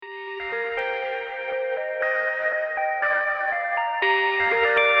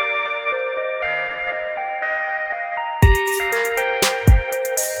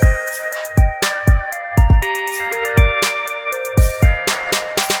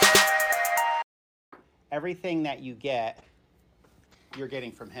everything that you get, you're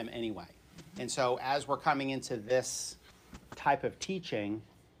getting from him anyway. And so as we're coming into this type of teaching,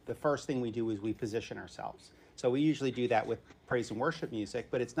 the first thing we do is we position ourselves. So we usually do that with praise and worship music,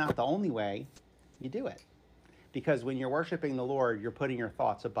 but it's not the only way you do it. Because when you're worshiping the Lord, you're putting your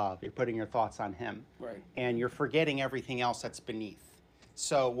thoughts above. You're putting your thoughts on him. Right. And you're forgetting everything else that's beneath.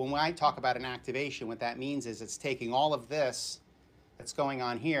 So when I talk about an activation, what that means is it's taking all of this that's going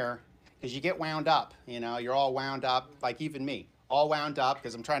on here, because you get wound up, you're all wound up, like even me, all wound up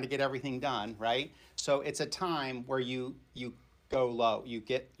because I'm trying to get everything done, right? So it's a time where you go low. You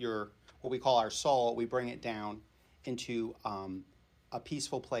get what we call our soul, we bring it down into a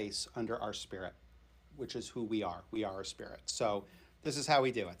peaceful place under our spirit, which is who we are. We are a spirit. So this is how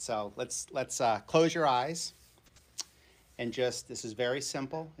we do it. So let's close your eyes and this is very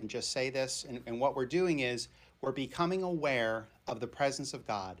simple, and just say this. And what we're doing is we're becoming aware of the presence of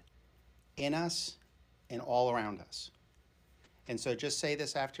God in us and all around us. And so just say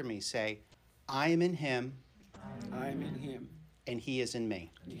this after me. Say, I am in him. I am in him. And he is in me.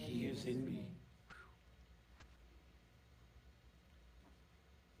 And he is in me.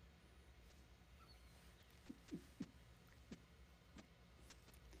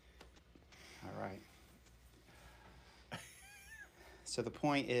 All right. So the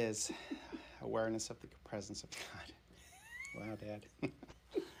point is awareness of the presence of God. Wow, Dad.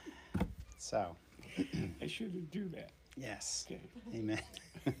 So. I shouldn't do that. Yes. Okay. Amen.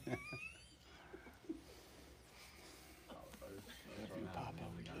 Papa,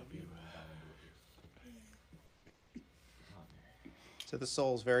 we love you. So the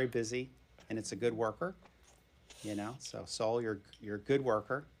soul's very busy, and it's a good worker. So soul, you're a good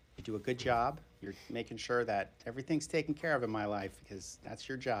worker. You do a good job. You're making sure that everything's taken care of in my life, because that's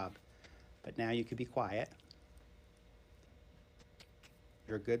your job. But now you could be quiet.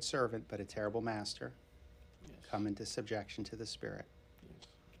 You're a good servant, but a terrible master. Yes. Come into subjection to the Spirit. Yes.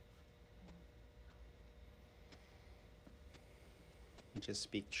 And just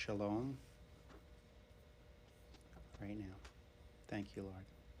speak shalom right now. Thank you, Lord.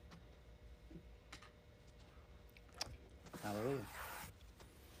 Hallelujah.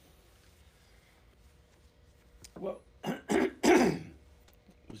 Well,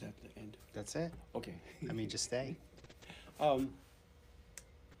 was that the end? That's it. Okay. Just stay.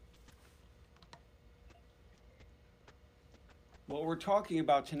 What we're talking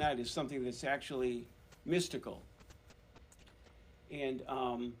about tonight is something that's actually mystical. And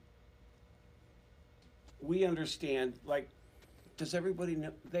we understand, does everybody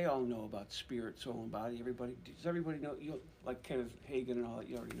know? They all know about spirit, soul, and body. Does everybody know? Like Kenneth Hagin and all that,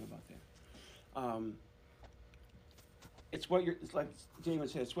 you already know about that. It's like Damon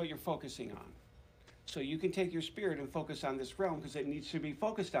said, it's what you're focusing on. So you can take your spirit and focus on this realm because it needs to be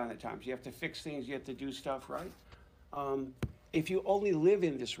focused on at times. You have to fix things, you have to do stuff, right? If you only live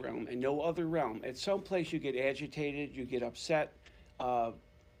in this realm and no other realm, at some place you get agitated, you get upset,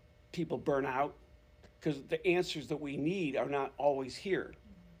 people burn out, because the answers that we need are not always here.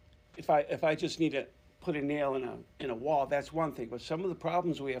 If I just need to put a nail in a wall, that's one thing, but some of the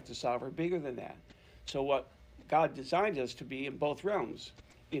problems we have to solve are bigger than that. So what God designed us to be in both realms,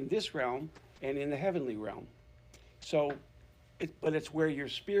 in this realm and in the heavenly realm. So, but it's where your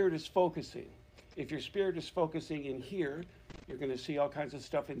spirit is focusing. If your spirit is focusing in here, you're going to see all kinds of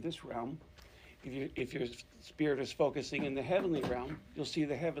stuff in this realm. If your spirit is focusing in the heavenly realm, you'll see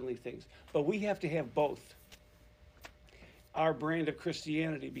the heavenly things. But we have to have both. Our brand of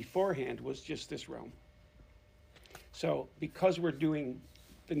Christianity beforehand was just this realm. So because we're doing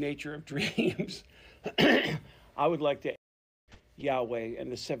the nature of dreams, I would like to ask Yahweh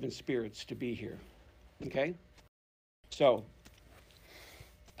and the seven spirits to be here. Okay? So,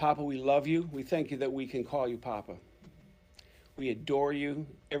 Papa, we love you. We thank you that we can call you Papa. We adore you.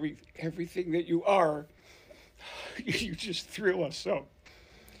 Everything that you are, you just thrill us so.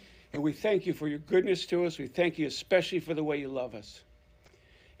 And we thank you for your goodness to us. We thank you especially for the way you love us.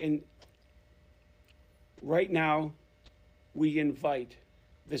 And right now, we invite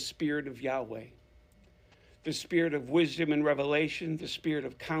the Spirit of Yahweh, the Spirit of wisdom and revelation, the Spirit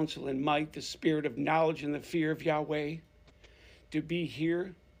of counsel and might, the Spirit of knowledge and the fear of Yahweh, to be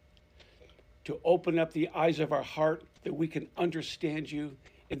here, to open up the eyes of our heart that we can understand you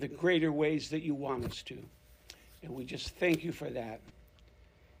in the greater ways that you want us to. And we just thank you for that.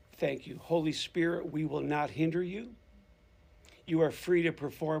 Thank you. Holy Spirit, we will not hinder you. You are free to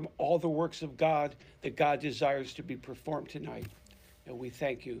perform all the works of God that God desires to be performed tonight. And we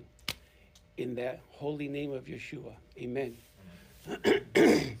thank you in that holy name of Yeshua. Amen.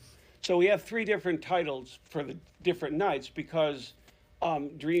 So we have 3 different titles for the different nights because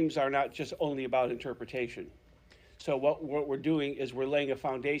dreams are not just only about interpretation. So what we're doing is we're laying a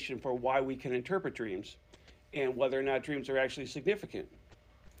foundation for why we can interpret dreams and whether or not dreams are actually significant.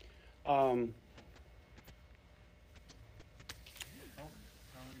 Um,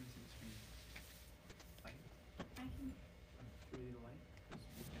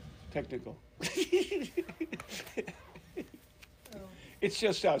 Technical. It's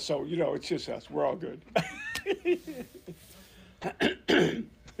just us, so it's just us. We're all good.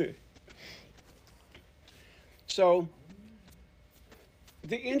 So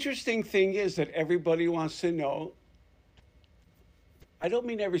the interesting thing is that everybody wants to know. I don't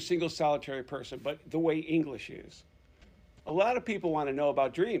mean every single solitary person, but the way English is. A lot of people want to know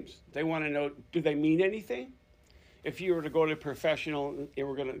about dreams. They want to know, do they mean anything? If you were to go to a professional and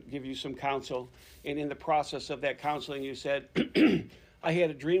we're going to give you some counsel, and in the process of that counseling you said, I had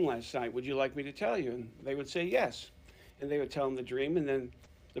a dream last night, would you like me to tell you? And they would say yes. And they would tell them the dream, and then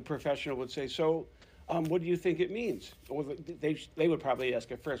the professional would say, so what do you think it means? Or they would probably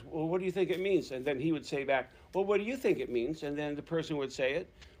ask at first, well, what do you think it means? And then he would say back, well, what do you think it means? And then the person would say it,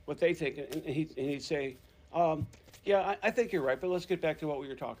 what they think, and he'd say, yeah, I think you're right, but let's get back to what we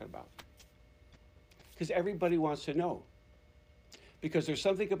were talking about. Because everybody wants to know. Because there's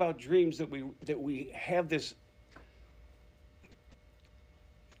something about dreams that we have this.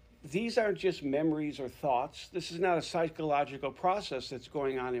 These aren't just memories or thoughts. This is not a psychological process that's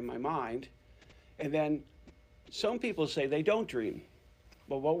going on in my mind. And then some people say they don't dream.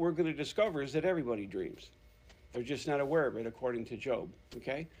 But what we're going to discover is that everybody dreams. They're just not aware of it, according to Job.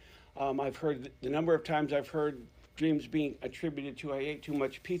 Okay? I've heard the number of times I've heard dreams being attributed to I ate too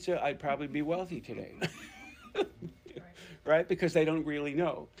much pizza, I'd probably be wealthy today. Right? Because they don't really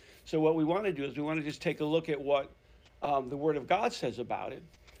know. So what we want to do is we want to just take a look at what the Word of God says about it.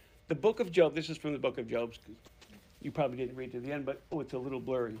 The book of Job, this is from the book of Job. You probably didn't read to the end, but it's a little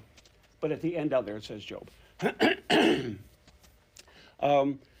blurry. But at the end out there it says Job.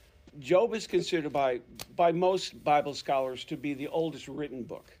 Job is considered by most Bible scholars to be the oldest written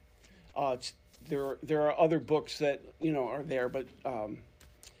book. There are other books that are there, but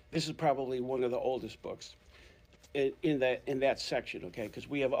this is probably one of the oldest books in that section. Okay, because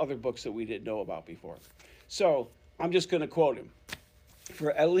we have other books that we didn't know about before. So I'm just going to quote him.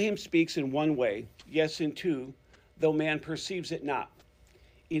 For Elohim speaks in one way, yes, in two, though man perceives it not.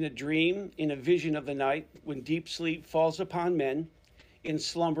 In a dream, in a vision of the night, when deep sleep falls upon men, in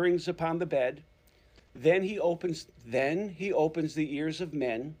slumberings upon the bed, then he opens the ears of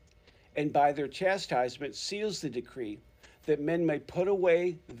men, and by their chastisement seals the decree, that men may put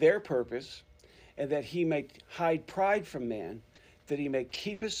away their purpose, and that he may hide pride from man, that he may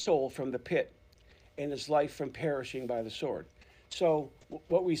keep his soul from the pit, and his life from perishing by the sword. So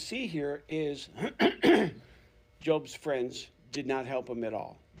what we see here is Job's friends did not help him at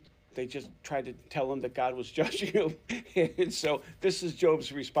all. They just tried to tell him that God was judging him. And so this is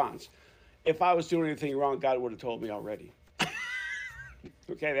Job's response. If I was doing anything wrong, God would have told me already.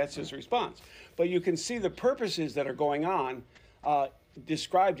 Okay, that's his response. But you can see the purposes that are going on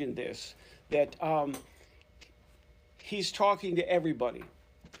described in this, that he's talking to everybody.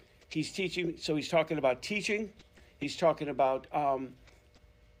 He's teaching, so he's talking about teaching. He's talking about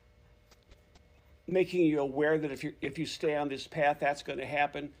making you aware that if you stay on this path, that's going to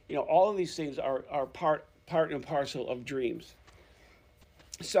happen. All of these things are part and parcel of dreams.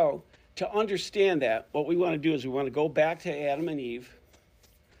 So to understand that, what we want to do is we want to go back to Adam and Eve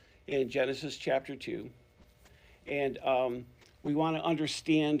in Genesis chapter 2. And we want to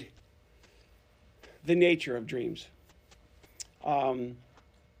understand the nature of dreams.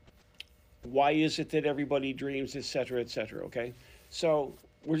 Why is it that everybody dreams, et cetera, okay? So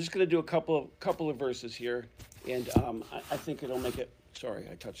we're just going to do a couple of verses here, and I think it'll make it. Sorry,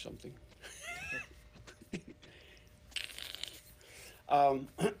 I touched something.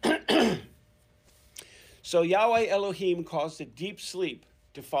 So Yahweh Elohim caused a deep sleep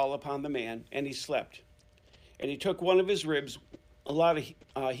to fall upon the man, and he slept. And he took one of his ribs. A lot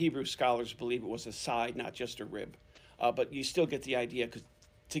of Hebrew scholars believe it was a side, not just a rib. But you still get the idea, because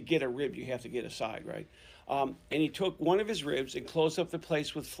to get a rib, you have to get a side, right? And he took one of his ribs and closed up the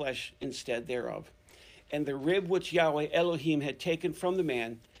place with flesh instead thereof. And the rib which Yahweh Elohim had taken from the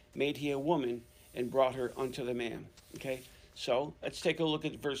man made he a woman and brought her unto the man. Okay, so let's take a look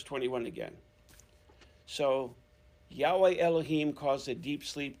at verse 21 again. So Yahweh Elohim caused a deep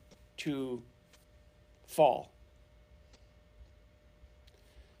sleep to fall.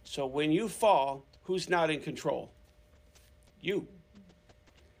 So when you fall, who's not in control? You.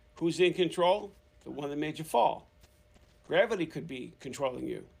 Who's in control? The one that made you fall. Gravity could be controlling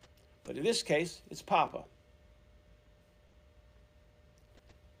you. But in this case, it's Papa.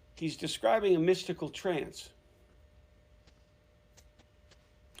 He's describing a mystical trance.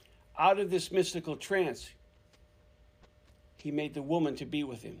 Out of this mystical trance, he made the woman to be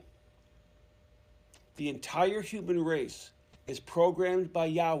with him. The entire human race is programmed by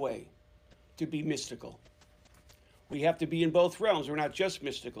Yahweh to be mystical. We have to be in both realms. We're not just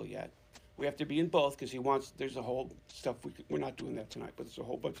mystical yet. We have to be in both because he wants, there's a whole stuff, we're not doing that tonight, but there's a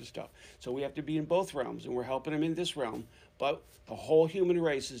whole bunch of stuff. So we have to be in both realms, and we're helping him in this realm. But the whole human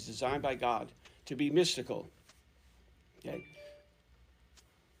race is designed by God to be mystical. Okay?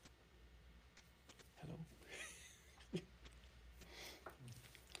 Hello?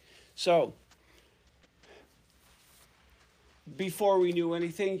 So, before we knew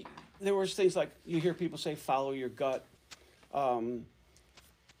anything, there was things like, you hear people say, follow your gut.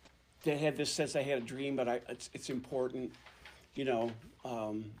 They had this sense, I had a dream, but it's important. You know,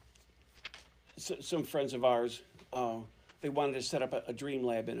 some friends of ours, they wanted to set up a dream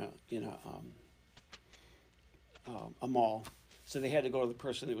lab in a mall. So they had to go to the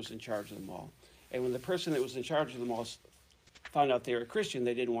person that was in charge of the mall. And when the person that was in charge of the mall found out they were a Christian,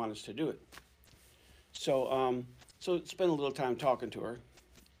 they didn't want us to do it. So spent a little time talking to her.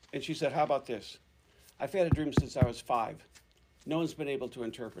 And she said, how about this? I've had a dream since I was 5. No one's been able to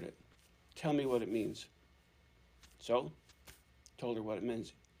interpret it. Tell me what it means. So, told her what it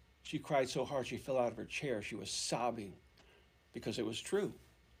means. She cried so hard she fell out of her chair. She was sobbing because it was true.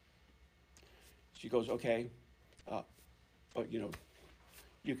 She goes, okay, but you know,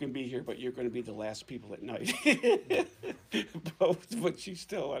 you can be here, but you're going to be the last people at night. but she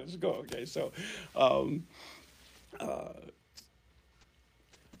still let us go. Okay, so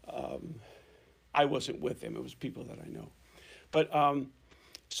I wasn't with them. It was people that I know. But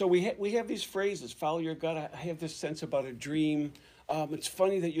so we have these phrases, follow your gut. I have this sense about a dream. It's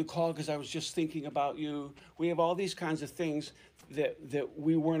funny that you called because I was just thinking about you. We have all these kinds of things that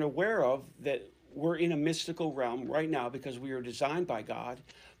we weren't aware of, that we're in a mystical realm right now because we are designed by God.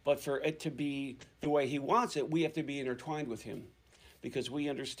 But for it to be the way he wants it, we have to be intertwined with him because we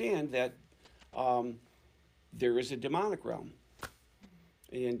understand that there is a demonic realm.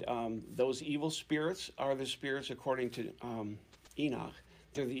 And those evil spirits are the spirits, according to Enoch.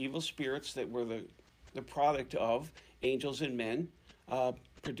 They're the evil spirits that were the product of angels and men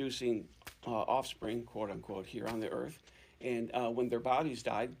producing offspring, quote unquote, here on the earth. And when their bodies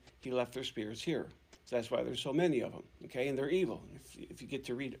died, he left their spirits here. So that's why there's so many of them, okay? And they're evil. If you get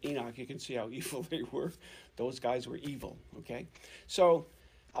to read Enoch, you can see how evil they were. Those guys were evil, okay? So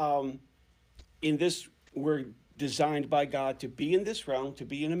in this, we're designed by God to be in this realm, to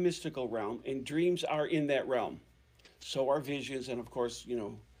be in a mystical realm, and dreams are in that realm. So are visions, and of course, you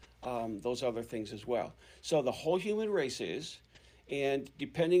know, those other things as well. So the whole human race is, and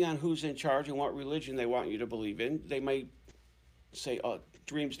depending on who's in charge and what religion they want you to believe in, they might say, oh,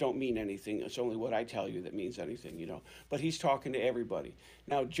 dreams don't mean anything. It's only what I tell you that means anything, you know. But he's talking to everybody.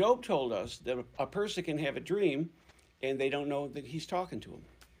 Now, Job told us that a person can have a dream and they don't know that he's talking to them.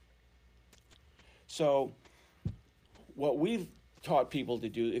 So what we've taught people to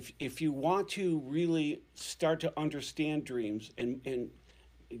do, if you want to really start to understand dreams and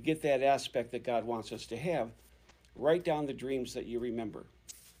get that aspect that God wants us to have, write down the dreams that you remember.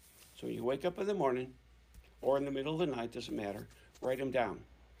 So when you wake up in the morning or in the middle of the night, doesn't matter, write them down.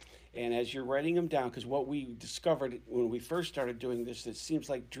 And as you're writing them down, because what we discovered when we first started doing this, it seems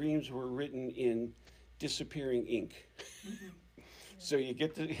like dreams were written in disappearing ink. Mm-hmm. So you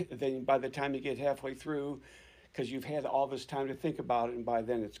get then by the time you get halfway through, because you've had all this time to think about it, and by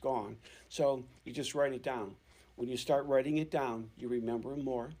then it's gone. So you just write it down. When you start writing it down, you remember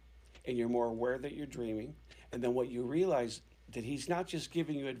more, and you're more aware that you're dreaming. And then what you realize, that he's not just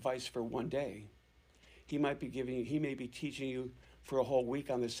giving you advice for one day. He may be teaching you for a whole week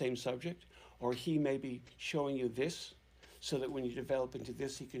on the same subject, or he may be showing you this, so that when you develop into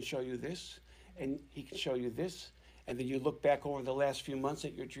this, he can show you this, and he can show you this. And then you look back over the last few months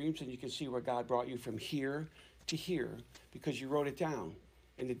at your dreams, and you can see where God brought you from here to here, because you wrote it down,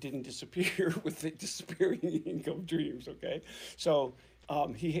 and it didn't disappear with the disappearing ink of dreams, okay? So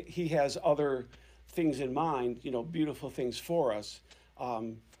he has other things in mind, you know, beautiful things for us,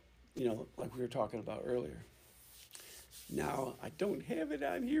 you know, like we were talking about earlier. Now, I don't have it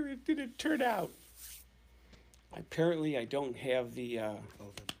on here. It didn't turn out. Apparently, I don't have the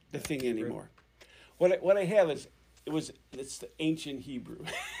thing anymore. What I have is, it's the ancient Hebrew.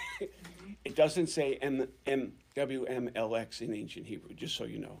 It doesn't say WMLX in ancient Hebrew, just so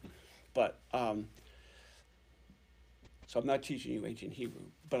you know. But, so I'm not teaching you ancient Hebrew,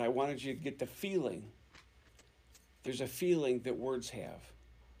 but I wanted you to get the feeling. There's a feeling that words have,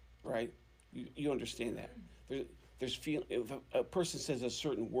 right? You understand that. if a person says a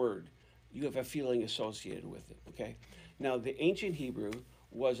certain word, you have a feeling associated with it, okay? Now, the ancient Hebrew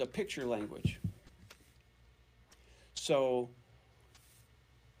was a picture language. So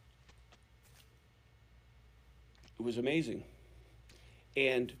it was amazing.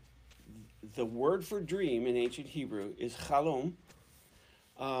 And the word for dream in ancient Hebrew is chalom,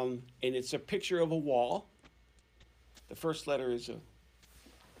 and it's a picture of a wall. The first letter is a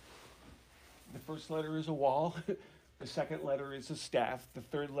wall. The second letter is a staff. The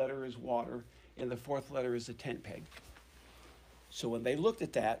third letter is water, and the fourth letter is a tent peg. So when they looked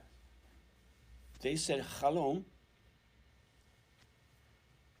at that, they said chalom,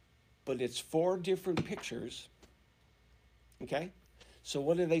 but it's 4 different pictures. Okay? So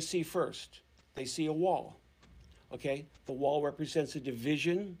what do they see first? They see a wall. Okay? The wall represents a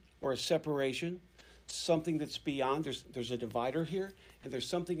division or a separation, something that's beyond. There's a divider here, and there's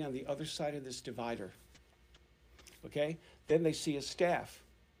something on the other side of this divider. Okay? Then they see a staff.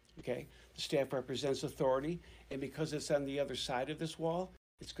 Okay? The staff represents authority, and because it's on the other side of this wall,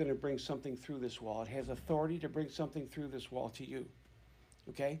 it's going to bring something through this wall. It has authority to bring something through this wall to you.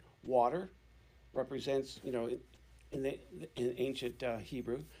 Okay? Water represents, in ancient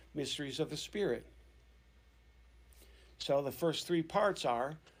Hebrew, mysteries of the Spirit. So the first 3 parts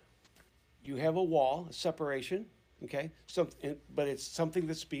are, you have a wall, a separation, okay? But it's something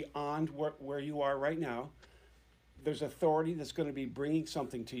that's beyond where you are right now. There's authority that's going to be bringing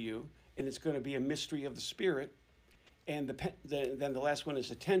something to you, and it's going to be a mystery of the Spirit. And then the last one is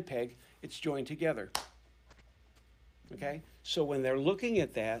a tent peg. It's joined together. Okay? So when they're looking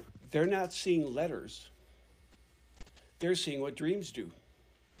at that, they're not seeing letters. They're seeing what dreams do.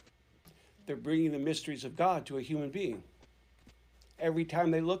 They're bringing the mysteries of God to a human being. Every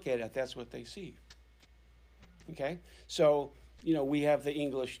time they look at it, that's what they see. Okay? So, we have the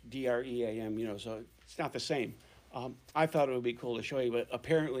English DREAM, so it's not the same. I thought it would be cool to show you, but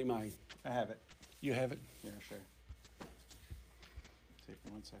apparently I have it. You have it? Yeah, sure. Take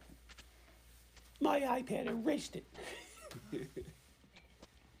 1 second. My iPad erased it. See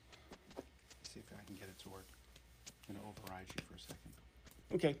if I can get it to work. I'm going to override you for a second.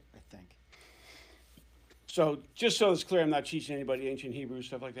 Okay. I think. So just so it's clear, I'm not teaching anybody ancient Hebrew,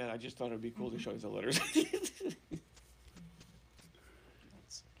 stuff like that. I just thought it would be cool to show you the letters. Okay, here we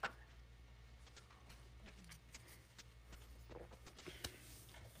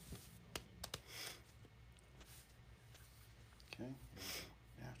go.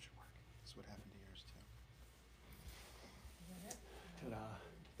 Yeah, it should work. That's what happened to yours too. Ta-da.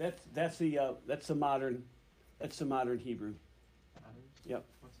 That's the modern Hebrew. Yep.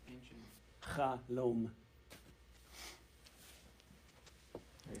 What's ancient? Chalom.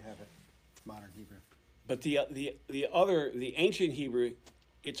 There you have it. Modern Hebrew. But the ancient Hebrew,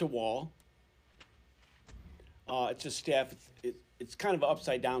 it's a wall. It's a staff. It's kind of an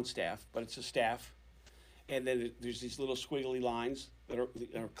upside down staff, but it's a staff. And then there's these little squiggly lines that are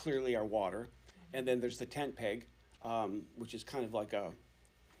clearly our water. And then there's the tent peg, which is kind of like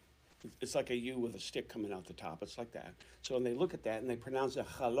it's like a U with a stick coming out the top. It's like that. So when they look at that and they pronounce it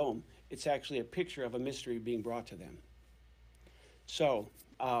chalom, it's actually a picture of a mystery being brought to them. So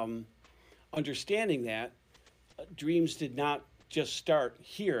understanding that, dreams did not just start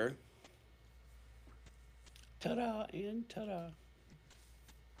here. Ta-da and ta-da.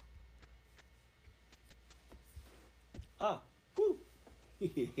 Woo.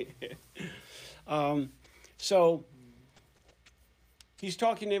 So he's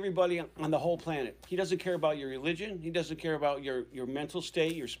talking to everybody on the whole planet. He doesn't care about your religion. He doesn't care about your mental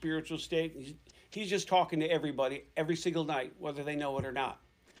state, your spiritual state. He's just talking to everybody every single night, whether they know it or not.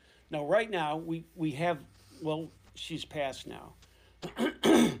 Now, right now, we have, well, she's passed now.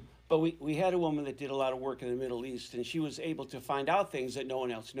 But we had a woman that did a lot of work in the Middle East, and she was able to find out things that no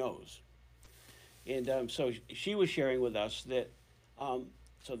one else knows. And so she was sharing with us that, I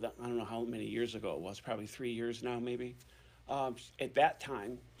don't know how many years ago it was, probably 3 years now maybe. At that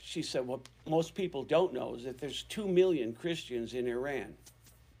time, she said, what most people don't know is that there's 2 million Christians in Iran.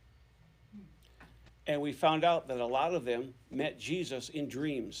 And we found out that a lot of them met Jesus in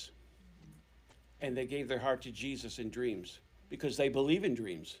dreams. And they gave their heart to Jesus in dreams because they believe in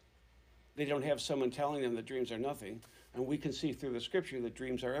dreams. They don't have someone telling them that dreams are nothing. And we can see through the scripture that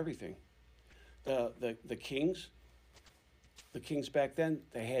dreams are everything. The kings back then,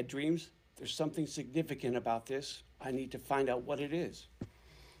 they had dreams. There's something significant about this. I need to find out what it is.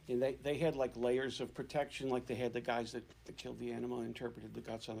 And they had like layers of protection, like they had the guys that killed the animal and interpreted the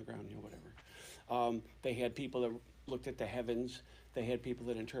guts on the ground, whatever. They had people that looked at the heavens. They had people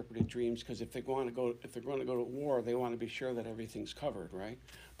that interpreted dreams because if they're going to go to war, they want to be sure that everything's covered, right?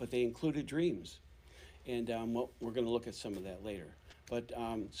 But they included dreams. And we're going to look at some of that later. But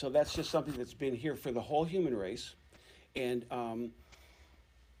so that's just something that's been here for the whole human race. And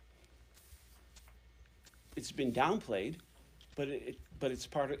it's been downplayed, but it's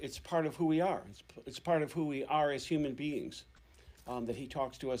part of who we are. It's part of who we are as human beings. That he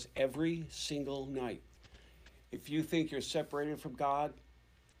talks to us every single night. If you think you're separated from God,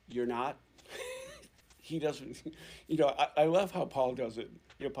 you're not. He doesn't. I love how Paul does it.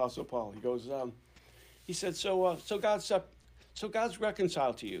 The Apostle Paul. He goes. He said, so God's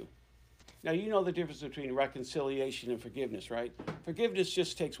reconciled to you. Now you know the difference between reconciliation and forgiveness, right? Forgiveness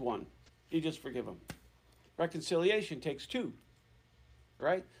just takes one. You just forgive them. Reconciliation takes two,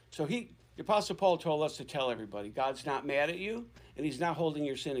 right? So the Apostle Paul told us to tell everybody, God's not mad at you, and he's not holding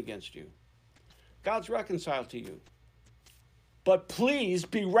your sin against you. God's reconciled to you. But please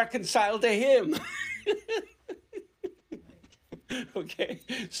be reconciled to him. Okay,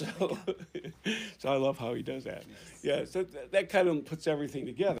 so I love how he does that. Yeah, so that kind of puts everything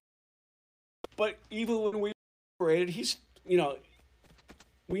together. But even when we separated,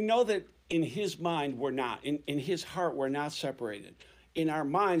 we know that in his mind we're not. In his heart we're not separated. In our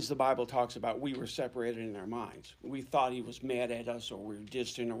minds, the Bible talks about we were separated in our minds. We thought he was mad at us, or we were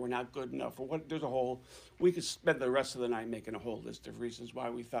distant, or we're not good enough, or what. We could spend the rest of the night making a whole list of reasons why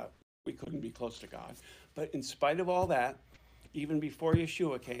we thought we couldn't be close to God. But in spite of all that, even before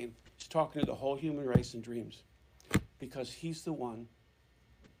Yeshua came, he's talking to the whole human race in dreams. Because he's the one,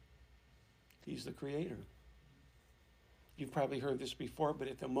 he's the creator. You've probably heard this before, but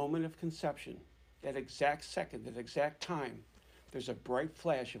at the moment of conception, that exact second, that exact time, there's a bright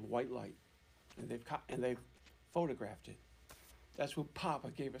flash of white light, and they've photographed it. That's when Papa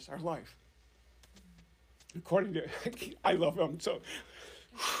gave us our life. According to, I love him so.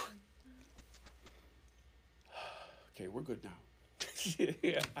 Okay, we're good now.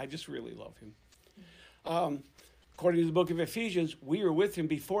 Yeah, I just really love him. According to the book of Ephesians, we were with him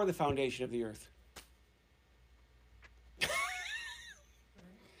before the foundation of the earth.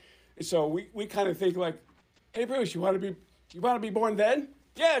 So we kind of think like, hey Bruce, you want to be born then?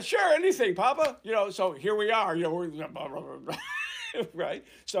 Yeah, sure, anything, Papa. So here we are. Right.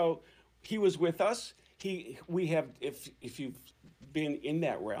 So he was with us. We have, if you've been in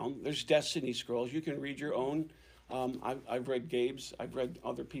that realm, there's destiny scrolls. You can read your own. I've read Gabe's. I've read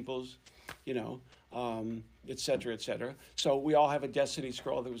other people's. Et cetera, et cetera. So we all have a destiny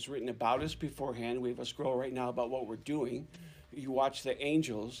scroll that was written about us beforehand. We have a scroll right now about what we're doing. You watch the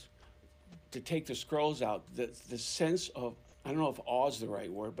angels to take the scrolls out. The sense of, I don't know if awe is the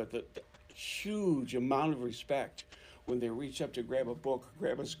right word, but the huge amount of respect when they reach up to grab a book,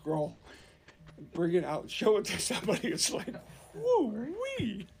 grab a scroll, bring it out, show it to somebody. It's like,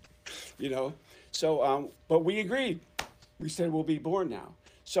 woo-wee, So, but we agreed. We said we'll be born now.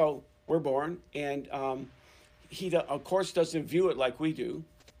 So we're born, and he, of course, doesn't view it like we do,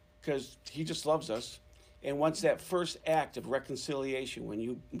 because he just loves us. And once that first act of reconciliation, when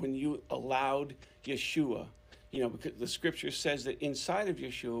you allowed Yeshua, because the scripture says that inside of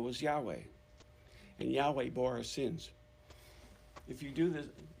Yeshua was Yahweh, and Yahweh bore our sins. If you do this,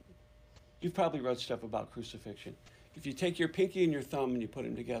 you've probably read stuff about crucifixion. If you take your pinky and your thumb and you put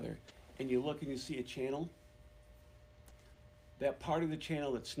them together, and you look and you see a channel, that part of the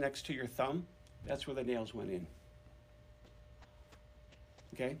channel that's next to your thumb, that's where the nails went in.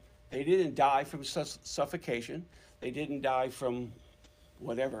 Okay? They didn't die from suffocation. They didn't die from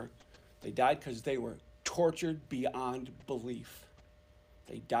whatever. They died because they were tortured beyond belief.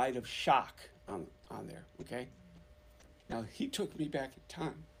 They died of shock on there, okay? Now, he took me back in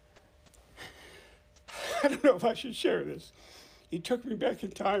time. I don't know if I should share this. He took me back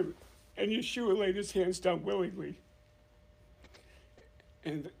in time, and Yeshua laid his hands down willingly.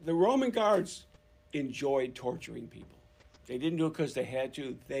 And the Roman guards enjoyed torturing people. They didn't do it because they had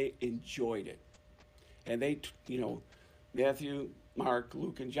to. They enjoyed it. And they, Matthew, Mark,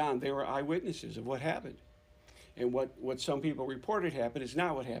 Luke, and John, they were eyewitnesses of what happened. And what some people reported happened is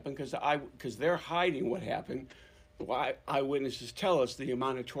not what happened, because they're hiding what happened. Eyewitnesses tell us the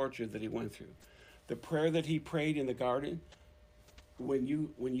amount of torture that he went through. The prayer that he prayed in the garden, when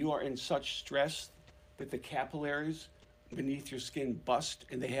you are in such stress that the capillaries beneath your skin bust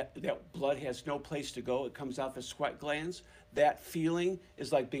and that blood has no place to go, it comes out the sweat glands, that feeling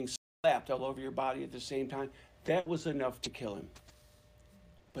is like being slapped all over your body at the same time. That was enough to kill him.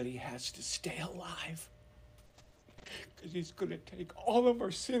 But he has to stay alive, because he's going to take all of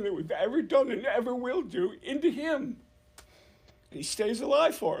our sin that we've ever done and ever will do into him. And he stays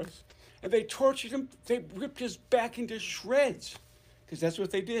alive for us. And they tortured him. They ripped his back into shreds, because that's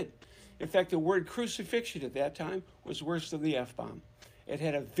what they did. In fact, the word crucifixion at that time was worse than the F-bomb. It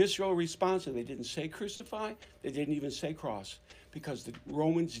had a visceral response, and they didn't say crucify. They didn't even say cross, because the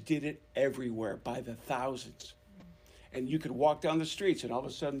Romans did it everywhere by the thousands. And you could walk down the streets, and all of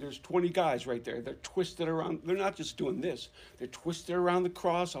a sudden there's 20 guys right there. They're twisted around. They're not just doing this. They're twisted around the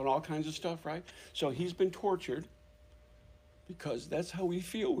cross on all kinds of stuff, right? So he's been tortured, because that's how we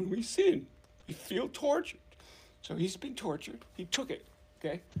feel when we sin. We feel tortured. So he's been tortured. He took it,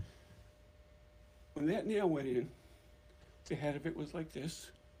 okay? When that nail went in, the head of it was like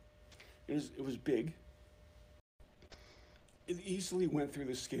this. It was big. It easily went through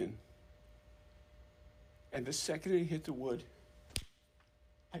the skin. And the second it hit the wood,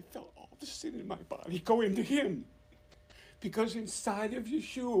 I felt all the sin in my body go into him. Because inside of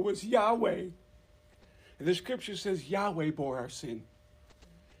Yeshua was Yahweh. And the scripture says Yahweh bore our sin.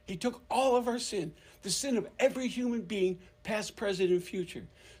 He took all of our sin, the sin of every human being, past, present, and future.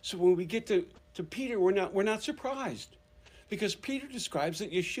 So when we get to Peter, we're not surprised. Because Peter describes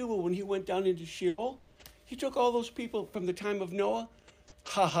that Yeshua, when he went down into Sheol, he took all those people from the time of Noah.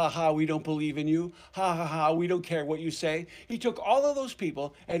 Ha, ha, ha, we don't believe in you. Ha, ha, ha, we don't care what you say. He took all of those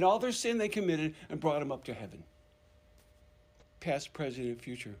people and all their sin they committed and brought them up to heaven. Past, present, and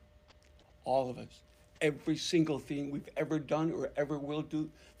future. All of us. Every single thing we've ever done or ever will do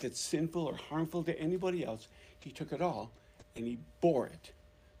that's sinful or harmful to anybody else, he took it all and he bore it.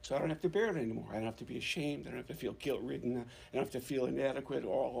 So I don't have to bear it anymore. I don't have to be ashamed. I don't have to feel guilt-ridden. I don't have to feel inadequate,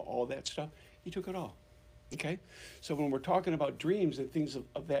 all that stuff. He took it all. Okay? So when we're talking about dreams and things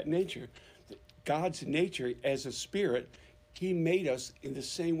of that nature, God's nature as a spirit, he made us in the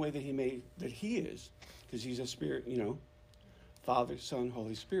same way that he is. Because he's a spirit, Father, Son,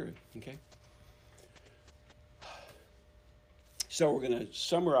 Holy Spirit. Okay? So we're going to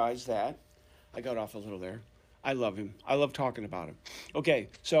summarize that. I got off a little there. I love him. I love talking about him. Okay,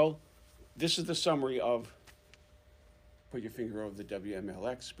 so this is the summary of, put your finger over the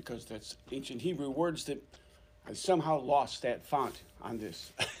WMLX, because that's ancient Hebrew words that I somehow lost that font on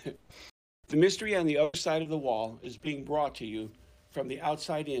this. The mystery on the other side of the wall is being brought to you from the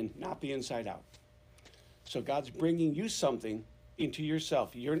outside in, not the inside out. So God's bringing you something into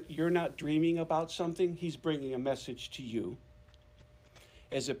yourself. You're not dreaming about something. He's bringing a message to you.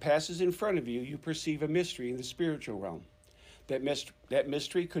 As it passes in front of you, you perceive a mystery in the spiritual realm. That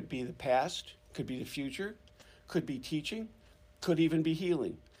mystery could be the past, could be the future, could be teaching, could even be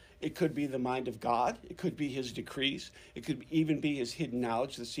healing. It could be the mind of God. It could be his decrees. It could even be his hidden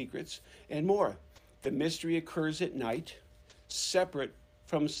knowledge, the secrets, and more. The mystery occurs at night, separate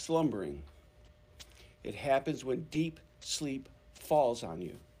from slumbering. It happens when deep sleep falls on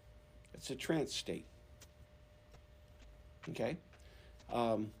you. It's a trance state. Okay?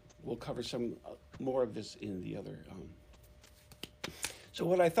 We'll cover some more of this in the other. So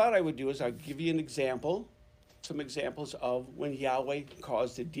what I thought I would do is I'd give you an example, some examples of when Yahweh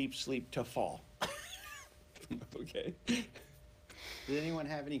caused a deep sleep to fall. Okay. Did anyone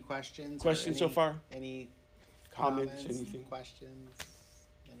have any questions? Questions so far? Any Comments, anything? Questions?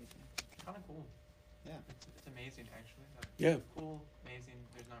 Anything? Kind of cool. Yeah. It's amazing, actually. Yeah. Cool, amazing.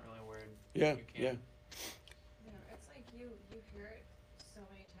 There's not really a word. Yeah, You can. yeah. It's like you hear it so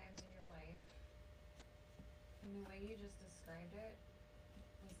many times in your life, and the way you just described it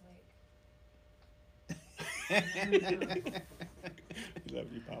was like,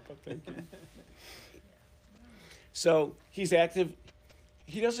 Love you, Papa. Thank you. So he's active.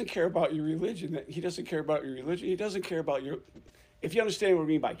 He doesn't care about your religion. He doesn't care about your religion. He doesn't care about your. If you understand what I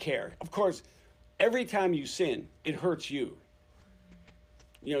mean by care, of course, every time you sin, it hurts you.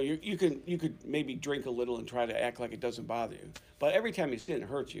 You could maybe drink a little and try to act like it doesn't bother you, but every time you sin, it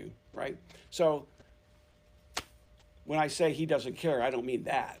hurts you, right? So when I say he doesn't care, I don't mean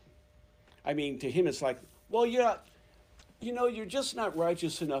that. I mean, to him, it's like, well, you're just not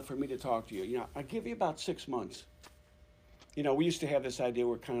righteous enough for me to talk to you. I'll give you about 6 months. We used to have this idea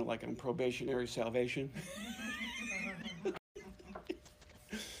we're kind of like on probationary salvation.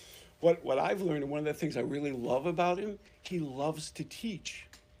 What I've learned, and one of the things I really love about him, he loves to teach.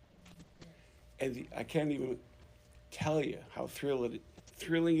 And I can't even tell you how thrilling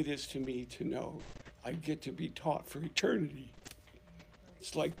it is to me to know I get to be taught for eternity.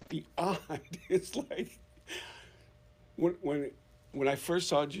 It's like beyond. It's like when I first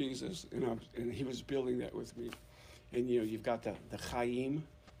saw Jesus, and he was building that with me, and you've got the Chaim,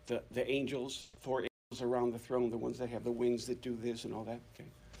 the angels, 4 angels around the throne, the ones that have the wings that do this and all that. Okay.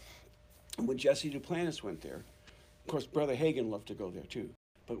 And when Jesse Duplantis went there, of course, Brother Hagin loved to go there too.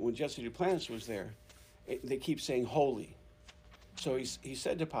 But when Jesse Duplantis was there, they keep saying holy. So he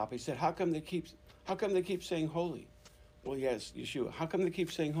said to Papa, he said, how come they keep saying holy? Well, yes, Yeshua. How come they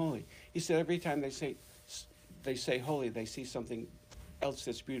keep saying holy? He said every time they say holy, they see something else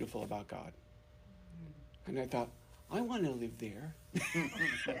that's beautiful about God. And I thought, I want to live there.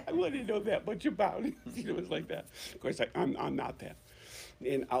 I want to know that much about it. It was like that. Of course, I'm not that.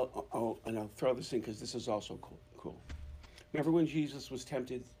 And I'll throw this in because this is also cool. Remember when Jesus was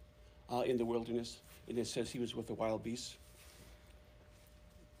tempted in the wilderness, and it says he was with the wild beasts?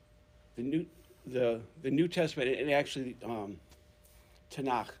 The New Testament, and actually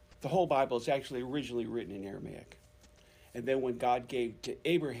Tanakh, the whole Bible is actually originally written in Aramaic. And then when God gave to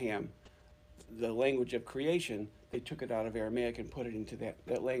Abraham the language of creation, they took it out of Aramaic and put it into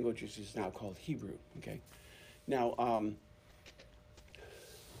that language, which is now called Hebrew. Okay. Now,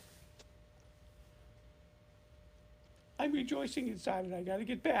 I'm rejoicing inside, and I got to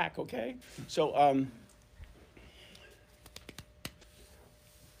get back. Okay. So,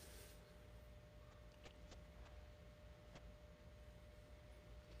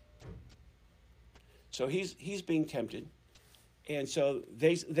 So he's being tempted, and so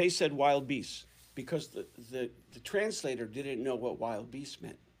they said wild beasts because the translator didn't know what wild beasts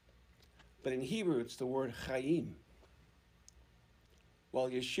meant, but in Hebrew it's the word chaim. While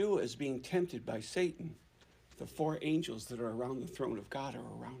Yeshua is being tempted by Satan, the 4 angels that are around the throne of God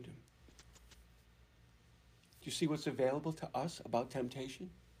are around him. Do you see what's available to us about temptation?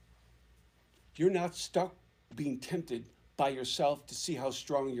 You're not stuck being tempted by yourself to see how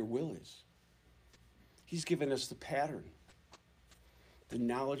strong your will is. He's given us the pattern, the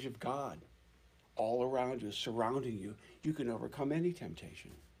knowledge of God all around you, surrounding you. You can overcome any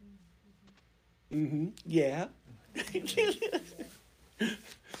temptation. Yeah.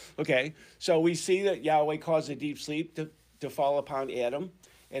 Okay, so we see that Yahweh caused a deep sleep to fall upon Adam,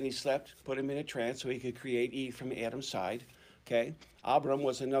 and he slept, put him in a trance so he could create Eve from Adam's side. Okay, Abram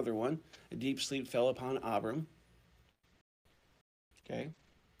was another one. A deep sleep fell upon Abram. Okay,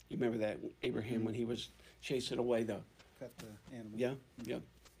 you remember that, Abraham, when he was chasing away Got the animal. yeah,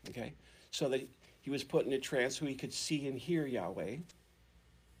 okay. So that he was put in a trance so he could see and hear Yahweh.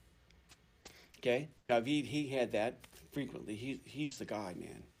 Okay, David, he had that frequently. He's the guy,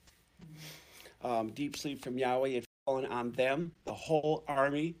 man. Deep sleep from Yahweh had fallen on them. The whole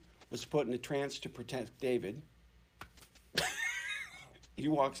army was put in a trance to protect David. He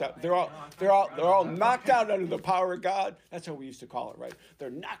walks out. They're all knocked out under the power of God. That's how we used to call it, right? They're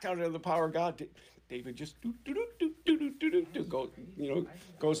knocked out under the power of God. David just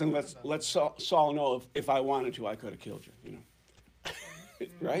goes and lets Saul know if I wanted to, I could have killed you.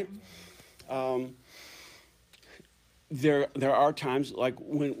 Right? There are times like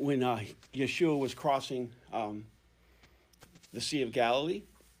when Yeshua was crossing the Sea of Galilee,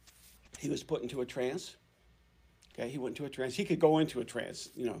 he was put into a trance. Okay, he went into a trance. He could go into a trance,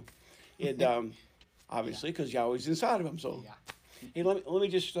 and obviously because Yahweh's inside of him. So, hey, let me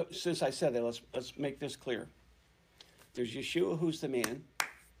just, since I said that, let's make this clear. There's Yeshua, who's the man,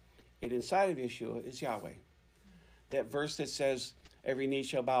 and inside of Yeshua is Yahweh. That verse that says, "Every knee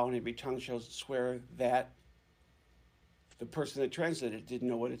shall bow and every tongue shall swear," that the person that translated it didn't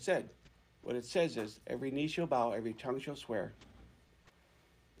know what it said. What it says is, every knee shall bow, every tongue shall swear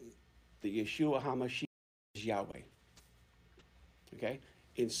that Yeshua HaMashiach is Yahweh. Okay?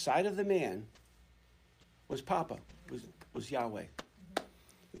 Inside of the man was Papa, was Yahweh.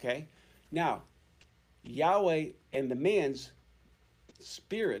 Okay? Now, Yahweh and the man's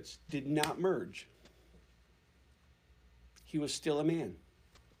spirits did not merge. He was still a man.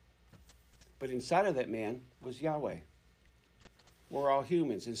 But inside of that man was Yahweh. We're all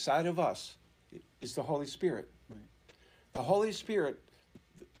humans. Inside of us is the Holy Spirit. Right. The Holy Spirit,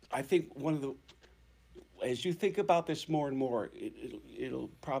 I think as you think about this more and more, it'll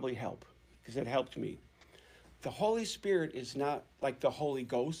probably help, because it helped me. The Holy Spirit is not like the Holy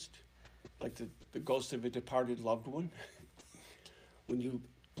Ghost, like the ghost of a departed loved one. When you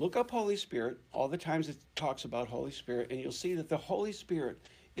look up Holy Spirit, all the times it talks about Holy Spirit, and you'll see that the Holy Spirit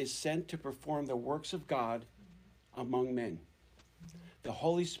is sent to perform the works of God among men. The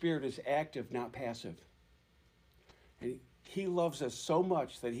Holy Spirit is active, not passive. And he loves us so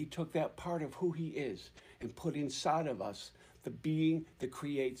much that he took that part of who he is and put inside of us the being that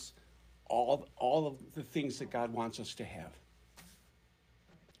creates all of the things that God wants us to have.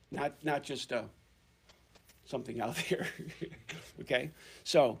 Not just something out there. Okay?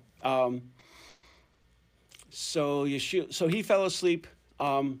 So he fell asleep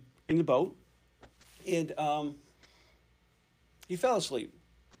in the boat, and he fell asleep.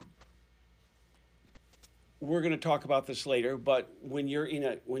 We're going to talk about this later, but when you're in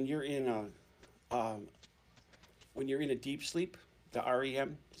a deep sleep, the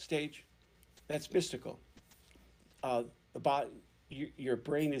REM stage, that's mystical. Your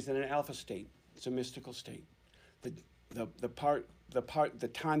brain is in an alpha state. It's a mystical state. The the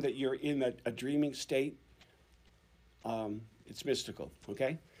time that you're in a dreaming state, it's mystical.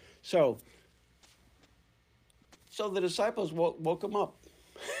 Okay, so the disciples woke him up.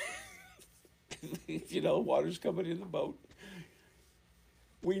 Water's coming in the boat.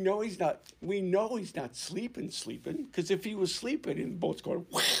 We know he's not sleeping, because if he was sleeping and the boat's going,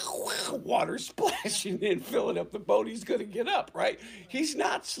 water splashing in, filling up the boat, he's going to get up, right? He's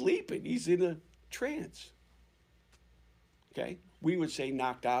not sleeping. He's in a trance. Okay? We would say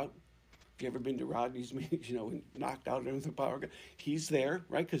knocked out. If you ever been to Rodney's meetings, knocked out under the power of God. He's there,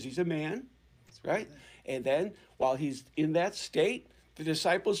 right? Because he's a man, right? And then while he's in that state, the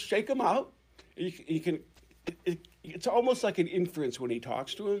disciples shake him out. It's almost like an inference when he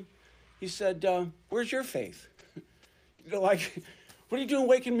talks to him. He said, where's your faith? Like, what are you doing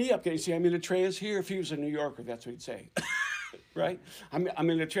waking me up? Can you see I'm in a trance here? If he was a New Yorker, that's what he'd say. Right? I'm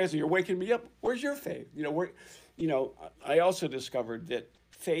in a trance and you're waking me up. Where's your faith? I also discovered that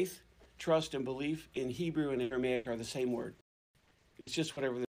faith, trust, and belief in Hebrew and Aramaic are the same word. It's just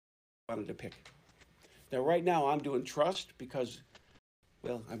whatever they wanted to pick. Now, right now, I'm doing trust because,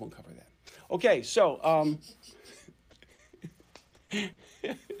 well, I won't cover that. Okay, so,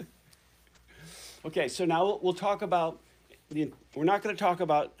 okay, so now we'll talk about, we're not going to talk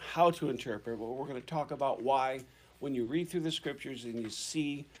about how to interpret, but we're going to talk about why, when you read through the scriptures and you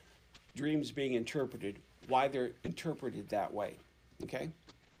see dreams being interpreted, why they're interpreted that way, okay?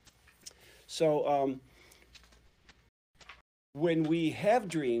 So, when we have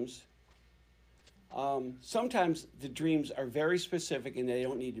dreams, sometimes the dreams are very specific and they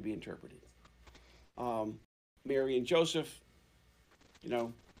don't need to be interpreted. Mary and Joseph, he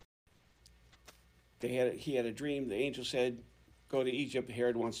had a dream. The angel said, "Go to Egypt.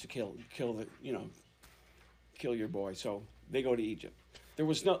 Herod wants to kill your boy." So they go to Egypt. There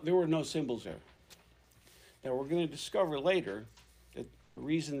were no symbols there. Now we're going to discover later that the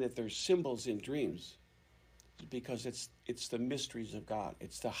reason that there's symbols in dreams is because it's the mysteries of God.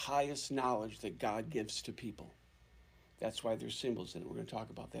 It's the highest knowledge that God gives to people. That's why there's symbols in it. We're going to talk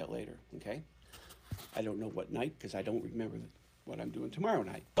about that later. Okay. I don't know what night because I don't remember what I'm doing tomorrow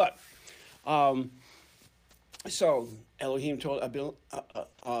night. But, so Elohim told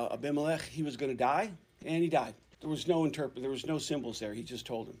Abimelech he was going to die, and he died. There was no symbols there. He just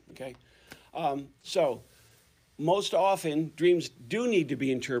told him, okay? So most often dreams do need to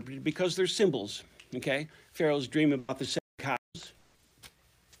be interpreted because they're symbols, okay? Pharaoh's dream about the 7 cows,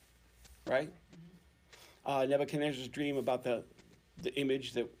 right? Nebuchadnezzar's dream about the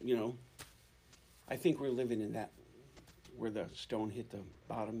image that, I think we're living in that, where the stone hit the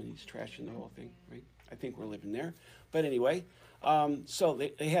bottom and he's trashing the whole thing, right? I think we're living there. But anyway, so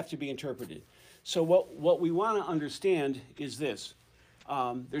they have to be interpreted. So what we want to understand is this.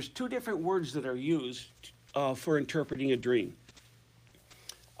 There's 2 different words that are used for interpreting a dream.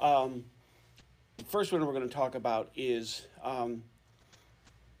 The first one we're going to talk about is the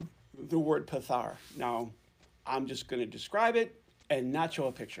word pathar. Now, I'm just going to describe it and not show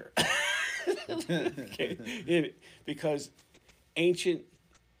a picture. Okay. Because ancient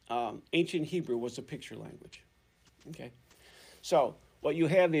Hebrew was a picture language. Okay, so what you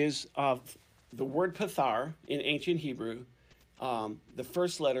have is the word pathar in ancient Hebrew. The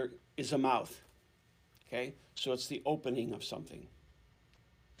first letter is a mouth. Okay, so it's the opening of something.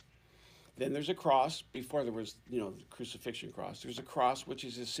 Then there's a cross. Before there was, the crucifixion cross. There's a cross, which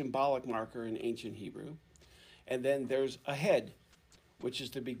is a symbolic marker in ancient Hebrew, and then there's a head, which is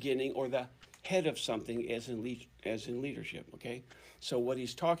the beginning or the head of something as in leadership, okay? So what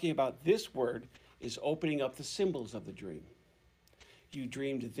he's talking about, this word, is opening up the symbols of the dream. You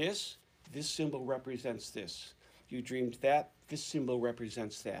dreamed this symbol represents this. You dreamed that, this symbol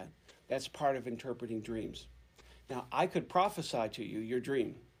represents that. That's part of interpreting dreams. Now, I could prophesy to you your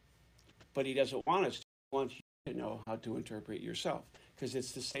dream, but he doesn't want us to. He wants you to know how to interpret yourself, because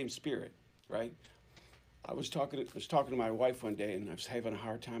it's the same spirit, right? I was talking to my wife one day, and I was having a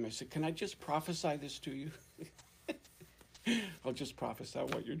hard time. I said, "Can I just prophesy this to you?" I'll just prophesy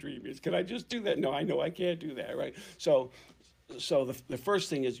what your dream is. Can I just do that? No, I know I can't do that, right? So the first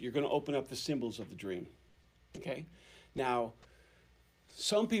thing is you're going to open up the symbols of the dream, okay? Now,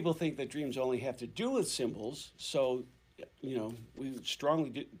 some people think that dreams only have to do with symbols, so, we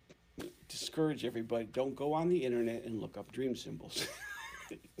strongly discourage everybody, don't go on the internet and look up dream symbols.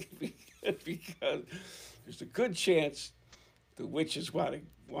 Because there's a good chance the witches want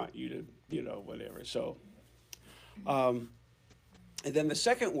you to, whatever. So, and then the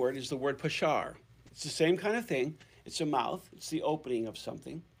second word is the word pashar. It's the same kind of thing. It's a mouth. It's the opening of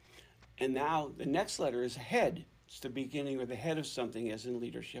something. And now the next letter is head. It's the beginning or the head of something, as in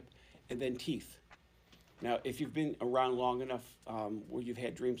leadership. And then teeth. Now, if you've been around long enough where you've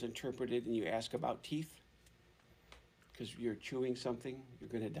had dreams interpreted and you ask about teeth, because you're chewing something, you're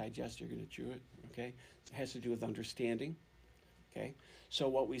going to digest, you're going to chew it, okay? It has to do with understanding, okay? So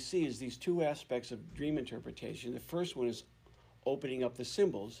what we see is these two aspects of dream interpretation. The first one is opening up the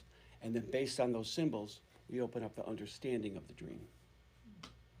symbols, and then based on those symbols, we open up the understanding of the dream.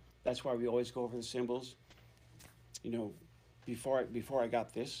 That's why we always go over the symbols. You know, before I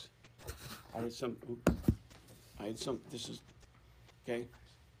got this, I had some, this is, okay?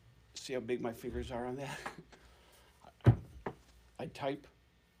 See how big my fingers are on that? I type,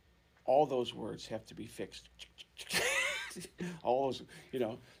 all those words have to be fixed. All those, you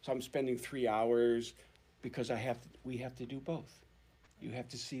know, so I'm spending 3 hours because we have to do both. You have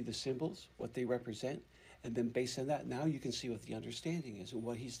to see the symbols, what they represent, and then based on that, now you can see what the understanding is and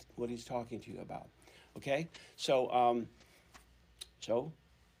what he's talking to you about. Okay? So,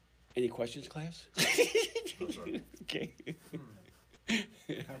 any questions, class? Okay.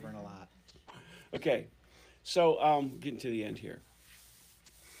 Covering a lot. Okay. So, getting to the end here.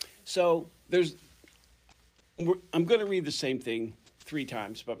 So I'm going to read the same thing 3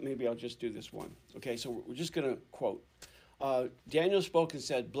 times, but maybe I'll just do this one. Okay, so we're just going to quote. Daniel spoke and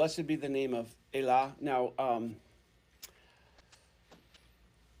said, "Blessed be the name of Elah." Now,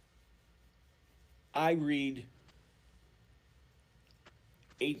 I read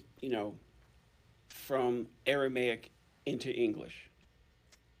from Aramaic into English.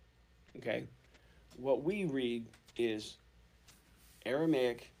 Okay, what we read is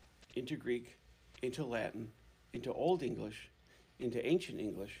Aramaic into Greek, into Latin, into Old English, into Ancient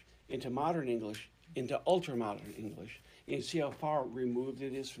English, into Modern English, into Ultra-Modern English. And you see how far removed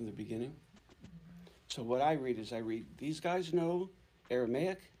it is from the beginning? So what I read is these guys know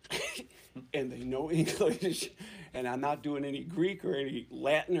Aramaic and they know English, and I'm not doing any Greek or any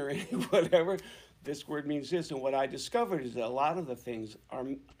Latin or any whatever. This word means this, and what I discovered is that a lot of the things are,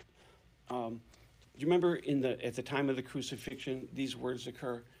 do you remember at the time of the crucifixion, these words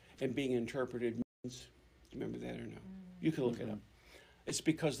occur and being interpreted means, do you remember that or no? You can look it up. It's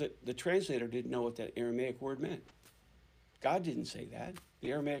because the translator didn't know what that Aramaic word meant. God didn't say that. The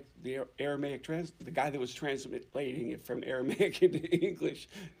guy that was translating it from Aramaic into English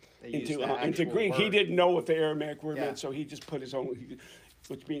into Greek, he didn't know what the Aramaic word meant, so he just put his own,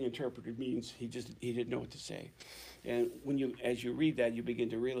 which being interpreted means he didn't know what to say. And as you read that, you begin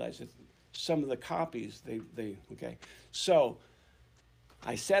to realize that some of the copies, okay. So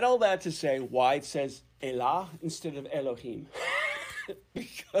I said all that to say why it says Elah instead of Elohim.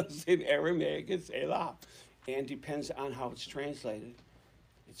 Because in Aramaic it's Elah, and depends on how it's translated.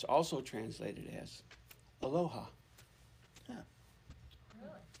 It's also translated as Aloha. Huh.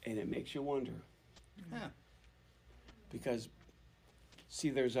 Really? And it makes you wonder. Huh. Because, see,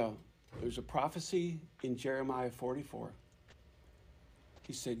 there's a prophecy in Jeremiah 44.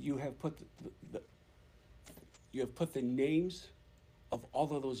 He said, "You have put the names of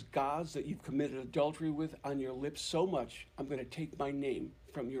all of those gods that you've committed adultery with on your lips so much, I'm going to take my name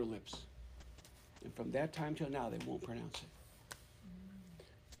from your lips." And from that time till now, they won't pronounce it.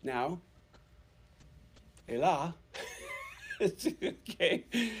 Now, Elah, okay,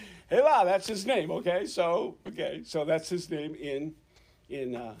 Elah, that's his name, okay? So that's his name in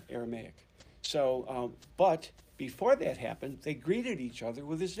Aramaic. So, but before that happened, they greeted each other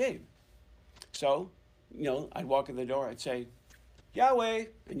with his name. So, I'd walk in the door, I'd say, "Yahweh,"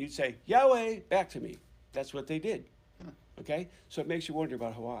 and you'd say, "Yahweh," back to me. That's what they did, okay? So it makes you wonder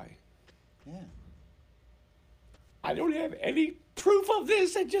about Hawaii. Yeah. I don't have any proof of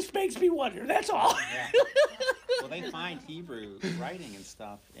this. It just makes me wonder. That's all. Yeah. Well, they find Hebrew writing and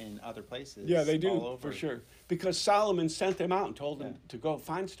stuff in other places. Yeah, they all do, over. for sure. Because Solomon sent them out and told them to go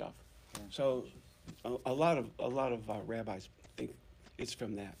find stuff. Yeah. So a lot of rabbis think it's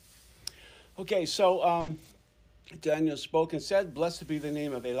from that. Okay, so Daniel spoke and said, "Blessed be the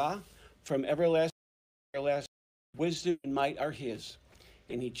name of Elah, from everlasting to everlasting. Wisdom and might are his.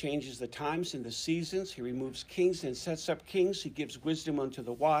 And he changes the times and the seasons. He removes kings and sets up kings. He gives wisdom unto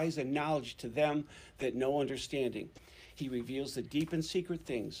the wise and knowledge to them that know understanding. He reveals the deep and secret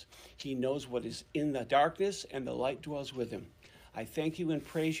things. He knows what is in the darkness, and the light dwells with him. I thank you and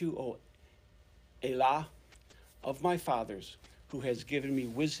praise you, O Elah of my fathers, who has given me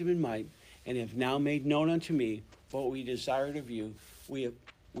wisdom and might, and have now made known unto me what we desired of you. We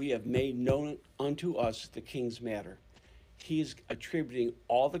have made known unto us the king's matter." He is attributing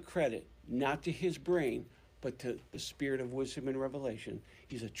all the credit, not to his brain, but to the spirit of wisdom and revelation.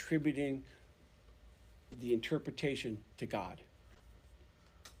 He's attributing the interpretation to God.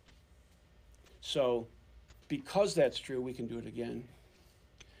 So, because that's true, we can do it again.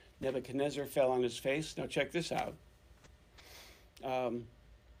 Nebuchadnezzar fell on his face. Now check this out.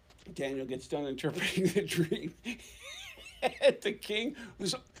 Daniel gets done interpreting the dream. And the king,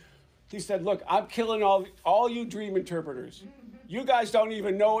 he said, look, I'm killing all you dream interpreters. You guys don't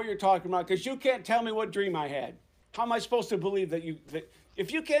even know what you're talking about because you can't tell me what dream I had. How am I supposed to believe that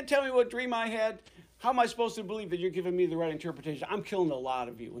if you can't tell me what dream I had, how am I supposed to believe that you're giving me the right interpretation? I'm killing a lot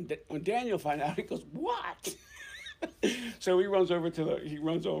of you. When Daniel finds out, he goes, what? So he runs over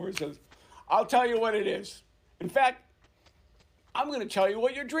and says, I'll tell you what it is. In fact, I'm going to tell you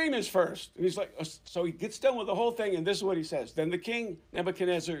what your dream is first. And he's like, so he gets done with the whole thing, and this is what he says. Then the king,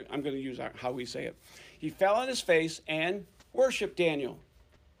 Nebuchadnezzar, I'm going to use how we say it. He fell on his face and worshiped Daniel.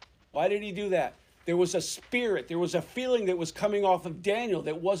 Why did he do that? There was a spirit, there was a feeling that was coming off of Daniel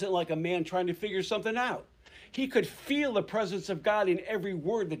that wasn't like a man trying to figure something out. He could feel the presence of God in every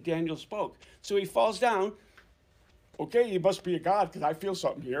word that Daniel spoke. So he falls down. Okay, you must be a god because I feel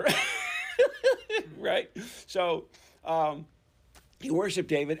something here. Right? So he worshiped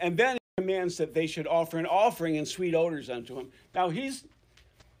David, and then he commands that they should offer an offering and sweet odors unto him. Now, he's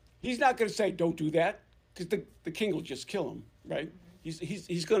not going to say, don't do that, because the king will just kill him, right?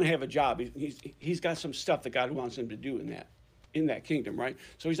 He's going to have a job. He's got some stuff that God wants him to do in that kingdom, right?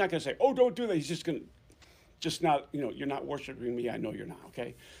 So he's not going to say, oh, don't do that. He's just going to, not, you're not worshiping me. I know you're not,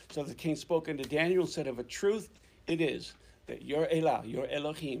 okay? So the king spoke unto Daniel and said, of a truth it is that your Elah, your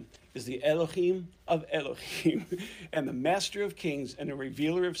Elohim, is the Elohim of Elohim and the master of kings and the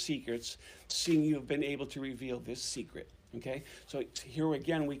revealer of secrets, seeing you have been able to reveal this secret, okay? So here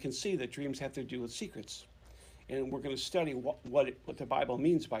again, we can see that dreams have to do with secrets. And we're going to study what the Bible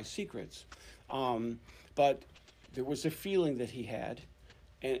means by secrets. But there was a feeling that he had,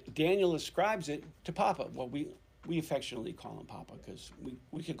 and Daniel ascribes it to Papa. Well, we affectionately call him Papa because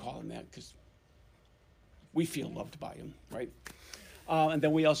we can call him that because we feel loved by him, right? And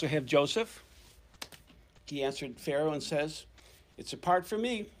then we also have Joseph. He answered Pharaoh and says, it's apart from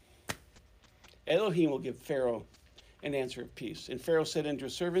me. Elohim will give Pharaoh an answer of peace. And Pharaoh said unto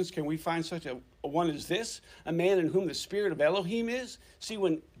his servants, can we find such a one as this, a man in whom the spirit of Elohim is? See,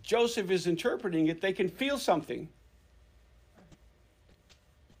 when Joseph is interpreting it, they can feel something.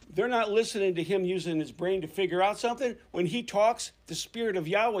 They're not listening to him using his brain to figure out something. When he talks, the spirit of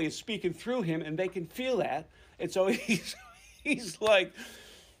Yahweh is speaking through him, and they can feel that. And so he's like,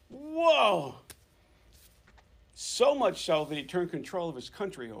 whoa. So much so that he turned control of his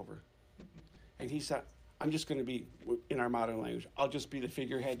country over. And he said, I'm just going to be, in our modern language, I'll just be the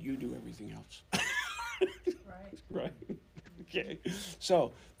figurehead. You do everything else. Right. Right. Okay.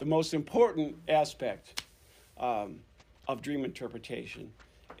 So the most important aspect of dream interpretation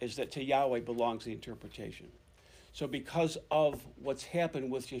is that to Yahweh belongs the interpretation. So because of what's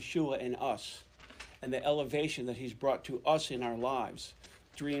happened with Yeshua and us and the elevation that he's brought to us in our lives,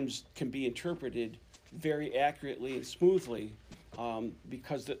 dreams can be interpreted very accurately and smoothly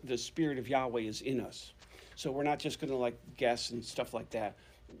because the spirit of Yahweh is in us. So we're not just going to guess and stuff like that.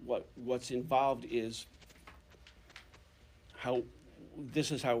 What's involved is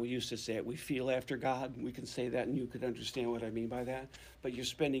this is how we used to say it. We feel after God. We can say that, and you could understand what I mean by that. But you're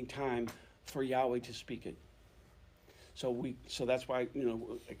spending time for Yahweh to speak it. So that's why,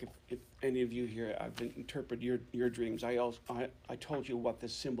 if any of you here, I've been interpreting your dreams. I told you what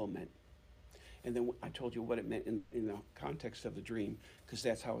this symbol meant, and then I told you what it meant in the context of the dream, because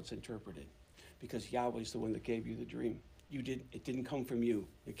that's how it's interpreted. Because Yahweh's the one that gave you the dream. It didn't come from you.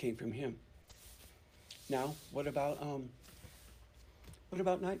 It came from him. Now, what about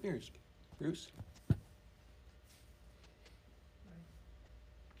nightmares, Bruce?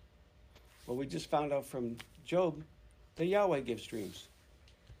 Well, we just found out from Job that Yahweh gives dreams.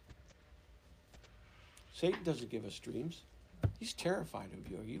 Satan doesn't give us dreams. He's terrified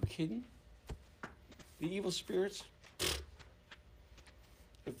of you. Are you kidding? The evil spirits.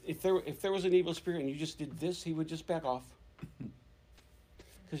 If there was an evil spirit and you just did this, he would just back off.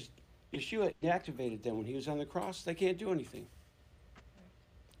 Because Yeshua activated them when he was on the cross. They can't do anything.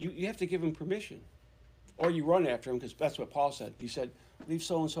 You have to give him permission. Or you run after him, because that's what Paul said. He said, leave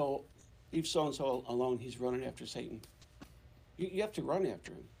so-and-so alone. He's running after Satan. You have to run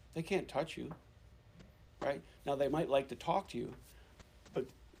after him. They can't touch you. Right? Now, they might like to talk to you, but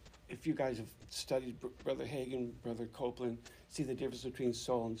if you guys have studied Brother Hagin, Brother Copeland, see the difference between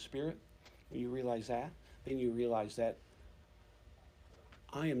soul and spirit, when you realize that, then you realize that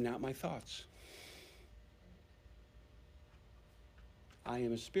I am not my thoughts. I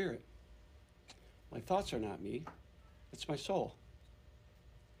am a spirit. My thoughts are not me. It's my soul.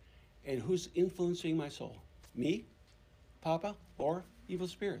 And who's influencing my soul? Me, Papa, or evil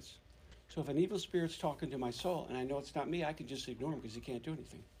spirits? So if an evil spirit's talking to my soul and I know it's not me, I can just ignore him because he can't do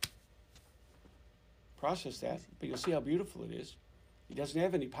anything. process that, but you'll see how beautiful it is. He doesn't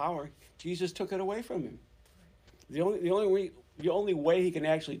have any power. Jesus took it away from him. The only way he can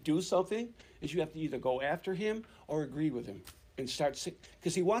actually do something is you have to either go after him or agree with him and start,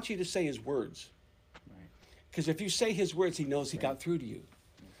 because he wants you to say his words. Right. Because if you say his words, he knows he got through to you.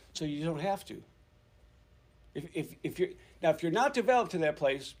 So you don't have to. If you're not developed to that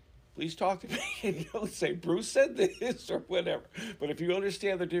place, please talk to me and don't say Bruce said this or whatever. But if you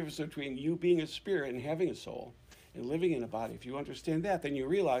understand the difference between you being a spirit and having a soul and living in a body, if you understand that, then you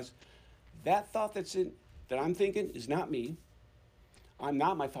realize that thought that I'm thinking is not me. I'm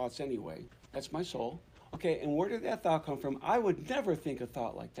not my thoughts anyway. That's my soul. Okay, and where did that thought come from? I would never think a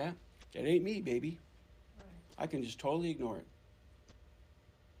thought like that. It ain't me, baby. I can just totally ignore it.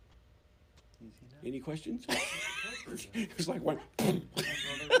 Any questions? It's like one.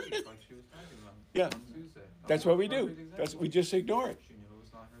 Yeah, that's what we do. We just ignore it,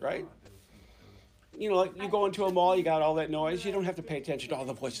 right? You know, like you go into a mall, you got all that noise. You don't have to pay attention to all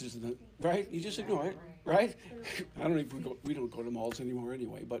the voices, right? You just ignore it, right? We don't go to malls anymore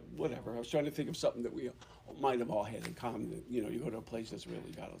anyway. But whatever. I was trying to think of something that we might have all had in common. You know, you go to a place that's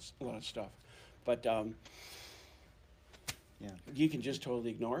really got a lot of stuff, but. Yeah. You can just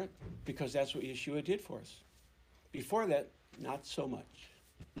totally ignore it because that's what Yeshua did for us. Before that, not so much.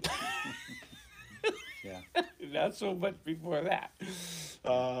 Yeah. Not so much before that.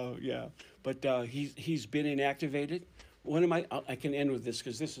 Yeah. But he's been inactivated. I can end with this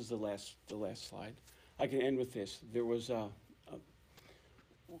because this is the last slide. I can end with this. There was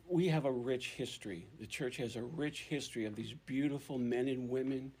we have a rich history. The church has a rich history of these beautiful men and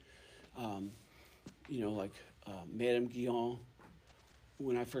women, you know, like Madame Guyon.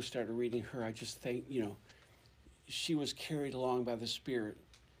 When I first started reading her, I just think, you know, she was carried along by the Spirit,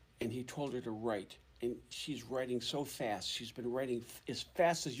 and he told her to write. And she's writing so fast. She's been writing as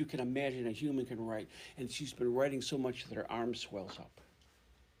fast as you can imagine a human can write. And she's been writing so much that her arm swells up.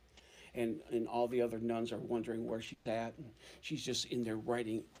 And all the other nuns are wondering where she's at. And she's just in there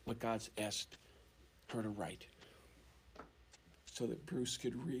writing what God's asked her to write so that Bruce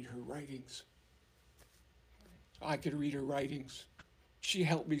could read her writings. I could read her writings. She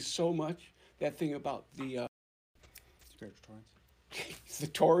helped me so much. That thing about the Spiritual torrents. the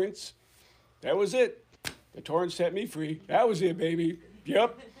torrents, that was it. The torrent set me free. That was it, baby.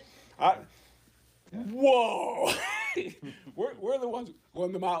 Yep. Whoa. we're the ones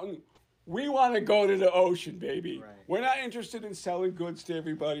on the mountain. We want to go to the ocean, baby. Right. We're not interested in selling goods to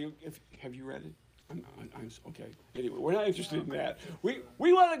everybody. Have you read it? I'm okay. Anyway, we're not interested in that. We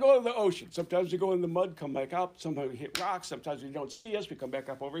want to go to the ocean. Sometimes we go in the mud, come back up. Sometimes we hit rocks. Sometimes we don't see us. We come back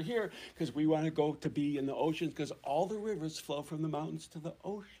up over here because we want to go to be in the ocean because all the rivers flow from the mountains to the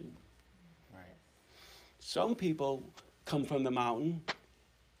ocean. Right. Some people come from the mountain,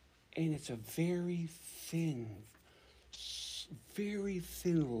 and it's a very thin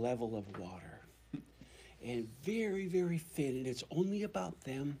level of water, and very, very thin, and it's only about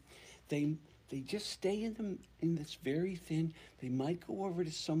them. They just stay in this very thin. They might go over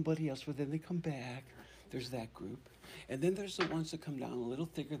to somebody else, but then they come back. There's that group. And then there's the ones that come down a little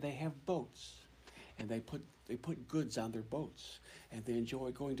thicker. They have boats. And they put goods on their boats. And they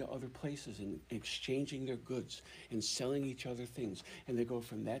enjoy going to other places and exchanging their goods and selling each other things. And they go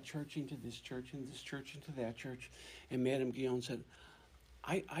from that church into this church and this church into that church. And Madame Guyon said,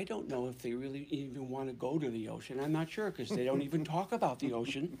 I don't know if they really even want to go to the ocean. I'm not sure because they don't even talk about the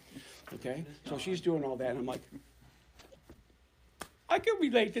ocean. Okay? So she's doing all that. And I'm like, I can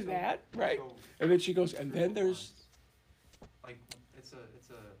relate to that, right? And then she goes, and then there's... Like, it's a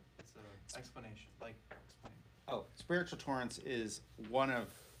explanation. Like, explain. Oh, Spiritual Torrents is one of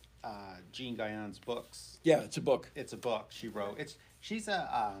Jean Guyon's books. Yeah, it's a book. It's a book she wrote. She's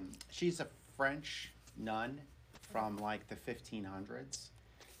a French nun from like the 1500s,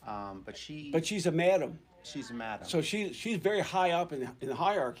 but she's a madam. She's a madam. So she's very high up in the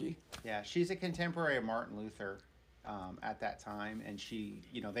hierarchy. Yeah, she's a contemporary of Martin Luther at that time, and she,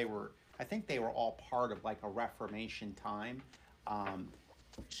 you know, I think they were all part of like a Reformation time.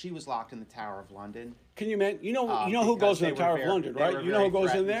 She was locked in the Tower of London. Can you imagine? You know who goes in the Tower of London, right? You know who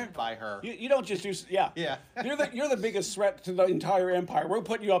goes in there? By her. You don't just do, yeah. Yeah. You're the biggest threat to the entire empire. We're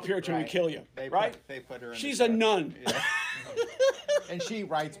putting you up here till we kill you, right? They put her in. She's a nun. Yeah. And she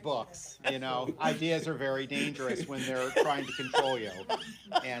writes books. You know, ideas are very dangerous when they're trying to control you.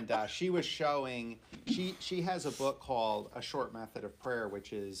 And she was showing. She has a book called A Short Method of Prayer,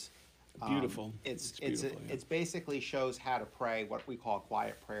 which is beautiful. It's basically shows how to pray what we call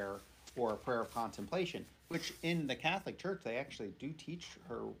quiet prayer or a prayer of contemplation, which in the Catholic Church they actually do teach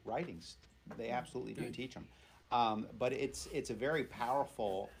her writings. They absolutely do teach them. But it's a very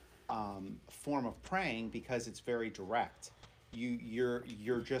powerful form of praying because it's very direct. You're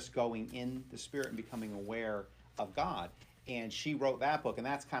just going in the Spirit and becoming aware of God. And she wrote that book, and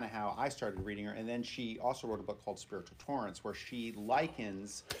that's kind of how I started reading her. And then she also wrote a book called Spiritual Torrents, where she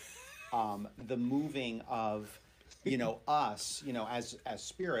likens the moving of, us, as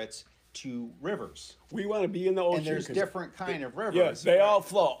spirits to rivers. We want to be in the ocean. And there's 'cause different kind of rivers. Yes, they all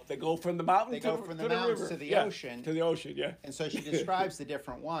flow. They go from the mountain They to, go from the to mountains river. to the Yeah, ocean. To the ocean, yeah. And so she describes the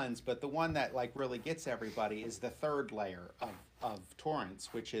different ones, but the one that really gets everybody is the third layer of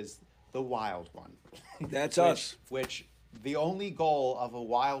torrents, which is the wild one. That's which, us. Which the only goal of a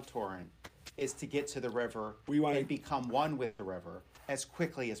wild torrent is to get to the river and become one with the river as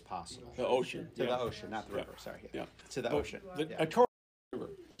quickly as possible. The ocean. To the ocean, not the river, sorry. Yeah. To the ocean. A torrent is a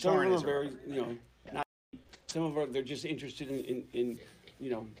river. Some Torrent of is them a are very, not, some of them, they're just interested in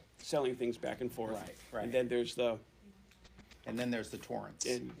selling things back and forth. Right. And then there's the, And then there's the torrents.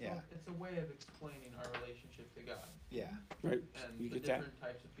 And- Yeah. Well, it's a way of explaining our relationship to God Yeah. right, and you the get that. different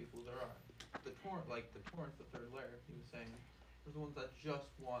types of people there are. The torrent, the third layer, he was saying, there's the ones that just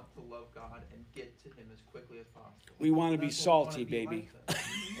want to love God and get to Him as quickly as possible. We want to be That's what we wanna salty, be baby. like that.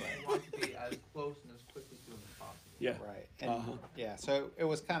 We want to be as close and as quickly to Him as possible. Yeah. Right. And yeah, so it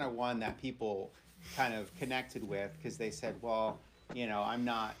was kind of one that people kind of connected with because they said, well, I'm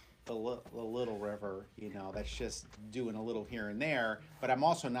not the little river, that's just doing a little here and there, but I'm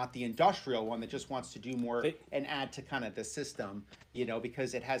also not the industrial one that just wants to do more and add to kind of the system,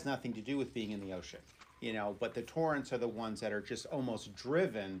 because it has nothing to do with being in the ocean. But the torrents are the ones that are just almost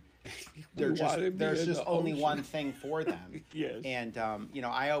driven. There's just only one thing for them. Yes. And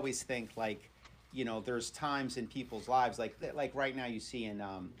I always think there's times in people's lives like right now you see in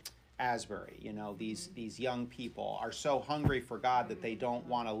Asbury, these young people are so hungry for God that they don't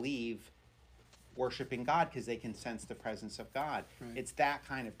want to leave worshiping God because they can sense the presence of God. Right. It's that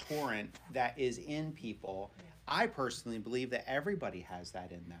kind of torrent that is in people. I personally believe that everybody has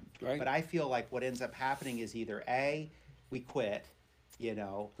that in them. Right. But I feel like what ends up happening is either A, we quit,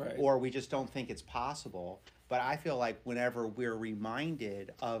 Right. or we just don't think it's possible. But I feel like whenever we're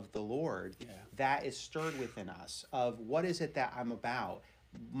reminded of the Lord, that is stirred within us of what is it that I'm about.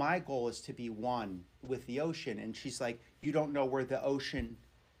 My goal is to be one with the ocean. And she's like, you don't know where the ocean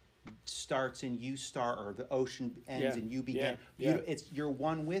starts and you start, or the ocean ends and you begin. You're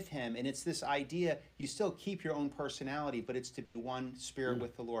one with Him, and it's this idea. You still keep your own personality, but it's to be one spirit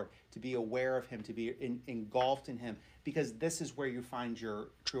with the Lord, to be aware of Him, to be engulfed in Him, because this is where you find your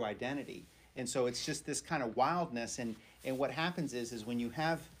true identity. And so it's just this kind of wildness, and what happens is when you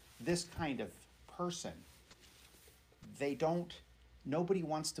have this kind of person, nobody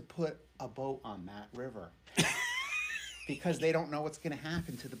wants to put a boat on that river. Because they don't know what's going to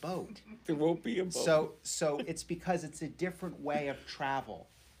happen to the boat. There won't be a boat. So it's because it's a different way of travel.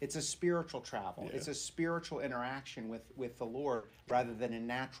 It's a spiritual travel. Yeah. It's a spiritual interaction with the Lord rather than a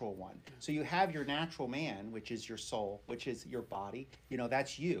natural one. So you have your natural man, which is your soul, which is your body.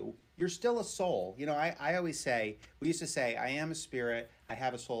 That's you. You're still a soul. I always say, we used to say, I am a spirit, I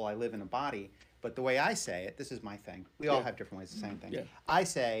have a soul, I live in a body. But the way I say it, this is my thing. We all have different ways of saying things. Yeah. I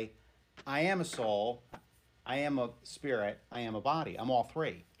say, I am a soul, I am a spirit, I am a body. I'm all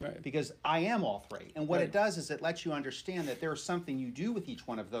three. Right. Because I am all three. And what Right. it does is it lets you understand that there's something you do with each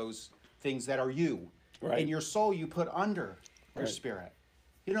one of those things that are you. Right. And your soul you put under your Right. spirit.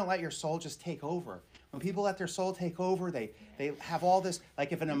 You don't let your soul just take over. When people let their soul take over, they have all this,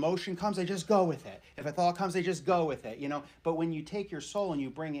 like if an emotion comes, they just go with it. If a thought comes, they just go with it, But when you take your soul and you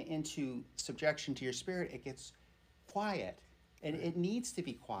bring it into subjection to your spirit, it gets quiet. And it needs to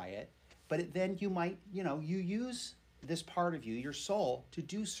be quiet. But then you might, you use this part of you, your soul, to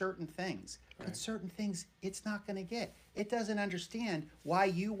do certain things. Right. But certain things it's not going to get. It doesn't understand why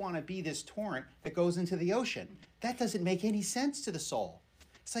you want to be this torrent that goes into the ocean. That doesn't make any sense to the soul.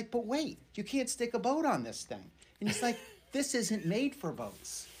 It's like, but wait, you can't stick a boat on this thing. And it's like, this isn't made for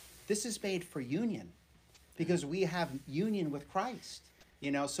boats. This is made for union. Because we have union with Christ.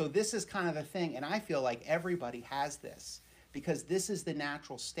 So this is kind of the thing. And I feel like everybody has this. Because this is the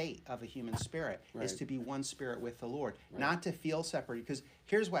natural state of a human spirit, is Right. to be one spirit with the Lord, not to feel separated. Because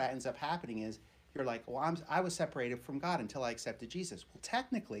here's what ends up happening is, you're like, well, I was separated from God until I accepted Jesus. Well,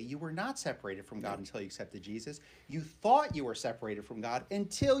 technically, you were not separated from God until you accepted Jesus. You thought you were separated from God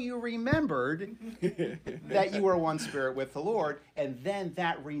until you remembered that you were one spirit with the Lord. And then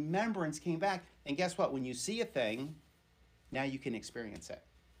that remembrance came back. And guess what? When you see a thing, now you can experience it.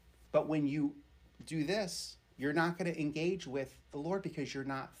 But when you do this, you're not going to engage with the Lord because you're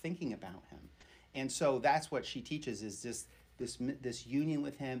not thinking about Him. And so that's what she teaches, is this union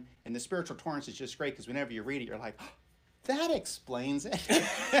with Him. And the spiritual torrents is just great because whenever you read it, you're like, oh, that explains it.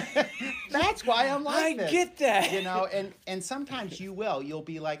 That's why I'm like this. I get that. You know, and sometimes you'll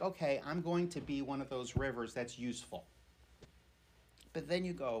be like, okay, I'm going to be one of those rivers that's useful. But then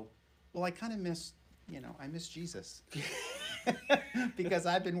you go, well, I kind of miss, I miss Jesus. Because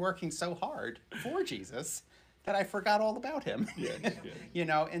I've been working so hard for Jesus that I forgot all about him. Yes.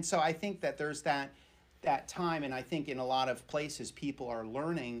 And so I think that there's that time, and I think in a lot of places people are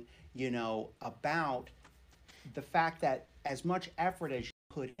learning, about the fact that as much effort as you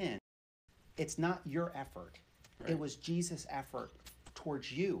put in, it's not your effort. Right. It was Jesus' effort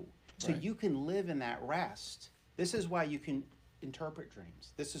towards you. So you can live in that rest. This is why you can interpret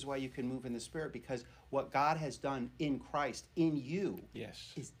dreams. This is why you can move in the Spirit, because what God has done in Christ, in you,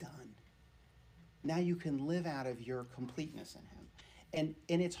 is done. Now you can live out of your completeness in him.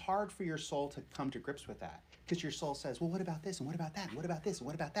 And it's hard for your soul to come to grips with that, because your soul says, well, what about this? And what about that? And what about this? And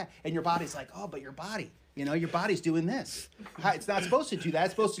what about that? And your body's like, oh, but your body, your body's doing this. It's not supposed to do that.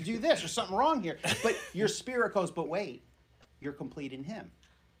 It's supposed to do this. There's something wrong here. But your spirit goes, but wait, you're complete in him,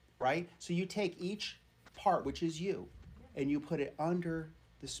 right? So you take each part, which is you, and you put it under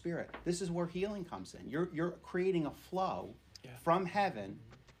the Spirit. This is where healing comes in. You're creating a flow from heaven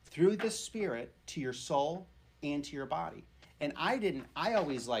through the Spirit to your soul and to your body. And I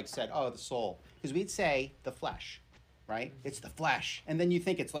always said, oh, the soul, because we'd say the flesh, right? It's the flesh. And then you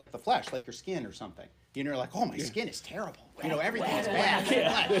think it's like the flesh, like your skin or something. You're like, oh, my skin is terrible. Everything's bad.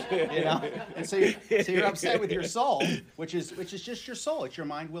 Flesh, And so you're upset with your soul, which is just your soul. It's your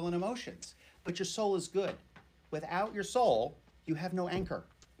mind, will, and emotions. But your soul is good. Without your soul, you have no anchor.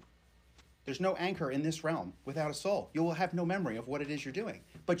 There's no anchor in this realm without a soul. You will have no memory of what it is you're doing.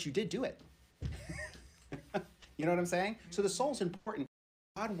 But you did do it. You know what I'm saying? So the soul's important.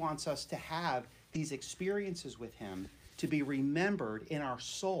 God wants us to have these experiences with him to be remembered in our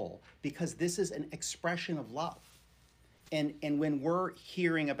soul, because this is an expression of love. And when we're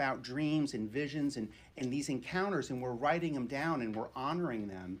hearing about dreams and visions and these encounters, and we're writing them down and we're honoring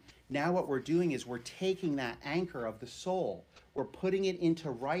them, now what we're doing is we're taking that anchor of the soul, we're putting it into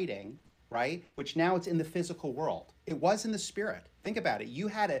writing, right? Which now it's in the physical world. It was in the Spirit. Think about it. You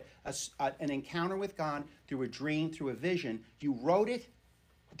had an encounter with God through a dream, through a vision. You wrote it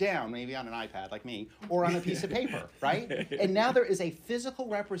down, maybe on an iPad like me, or on a piece of paper, right? And now there is a physical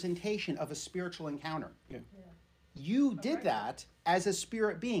representation of a spiritual encounter. Yeah. You did that as a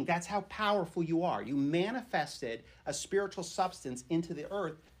spirit being. That's how powerful you are. You manifested a spiritual substance into the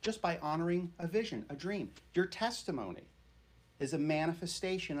earth just by honoring a vision, a dream. Your testimony is a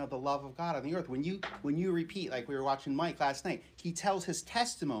manifestation of the love of God on the earth. When you repeat, like we were watching Mike last night, he tells his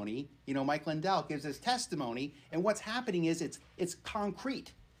testimony, Mike Lindell gives his testimony, and what's happening is it's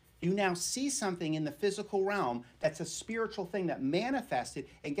concrete. You now see something in the physical realm that's a spiritual thing that manifested,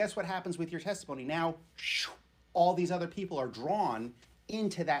 and guess what happens with your testimony? Now, all these other people are drawn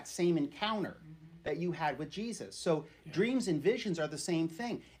into that same encounter that you had with Jesus. So dreams and visions are the same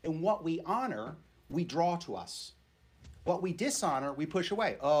thing. And what we honor, we draw to us. What we dishonor, we push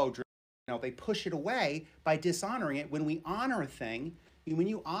away. Oh, they push it away by dishonoring it. When we honor a thing, when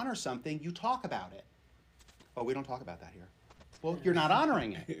you honor something, you talk about it. Oh, we don't talk about that here. Well, you're not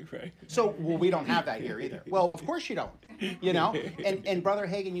honoring it. Right. So, we don't have that here either. Well, of course you don't. And Brother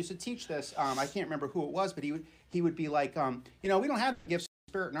Hagin used to teach this. I can't remember who it was, but he would be like, we don't have gifts of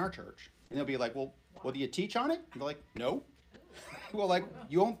the Spirit in our church. And they'll be like, well, do you teach on it? And they're like, no. Well,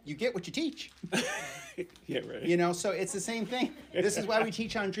 you get what you teach. Yeah, right. So it's the same thing. This is why we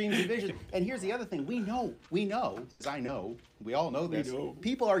teach on dreams and visions. And here's the other thing. We know, because I know, we all know this.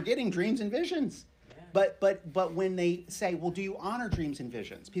 People are getting dreams and visions. But when they say, well, do you honor dreams and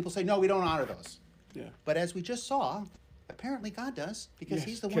visions? People say, no, we don't honor those. Yeah. But as we just saw, apparently God does, because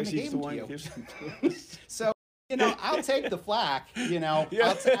he's the one that gave them to you. So, I'll take the flack,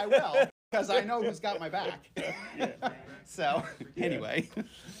 I will, because I know who's got my back. So, anyway.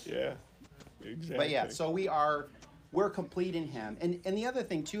 Yeah, exactly. But yeah, so we're complete in him. And the other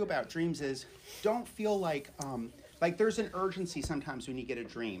thing, too, about dreams is don't feel like there's an urgency sometimes when you get a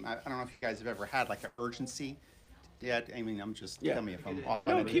dream. I don't know if you guys have ever had an urgency. Yeah, I mean, I'm just, tell me if I'm off.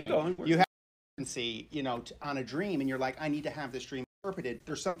 No, keep going. You have urgency, on a dream, and you're like, I need to have this dream interpreted.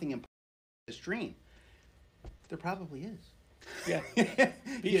 There's something important in this dream. There probably is. Yeah.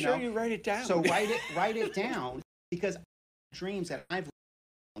 Be sure you write it down. So write it down, because dreams that I've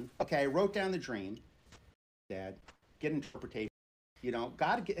written, I wrote down the dream, Dad, get interpretation.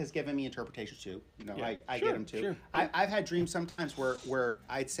 God has given me interpretations too. I get them too. Sure. I've had dreams sometimes where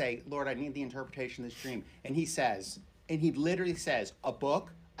I'd say, Lord, I need the interpretation of this dream. And he literally says, a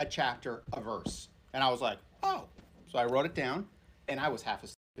book, a chapter, a verse. And I was like, oh. So I wrote it down, and I was half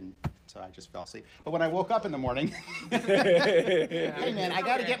asleep and so I just fell asleep. But when I woke up in the morning, hey man, I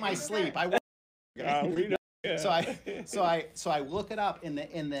got to get my sleep. We know. Yeah. So I look it up and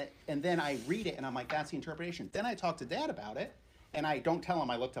then I read it and I'm like, that's the interpretation. Then I talk to Dad about it and I don't tell him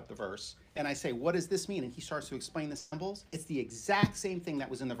I looked up the verse and I say, what does this mean? And he starts to explain the symbols. It's the exact same thing that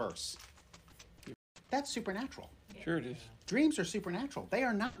was in the verse. That's supernatural. Sure it is. Dreams are supernatural. They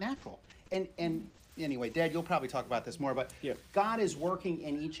are not natural. And anyway, Dad, you'll probably talk about this more, but Yeah. God is working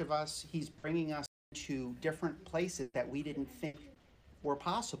in each of us. He's bringing us to different places that we didn't think were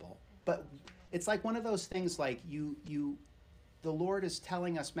possible. But it's like one of those things like the Lord is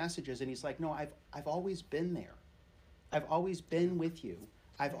telling us messages and he's like, no, I've always been there. I've always been with you.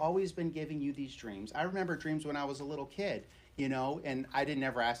 I've always been giving you these dreams. I remember dreams when I was a little kid, you know, and I didn't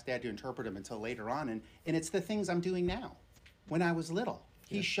ever ask Dad to interpret them until later on. And it's the things I'm doing now. When I was little,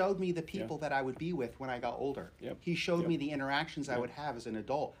 he showed me the people that I would be with when I got older. Yep. He showed Yep. me the interactions I would have as an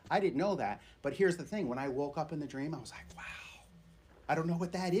adult. I didn't know that. But here's the thing. When I woke up in the dream, I was like, wow, I don't know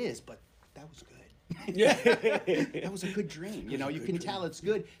what that is, but that was good. Yeah. That was a good dream. You know, you can tell it's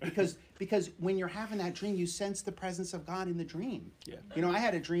good because when you're having that dream, you sense the presence of God in the dream. Yeah. You know, I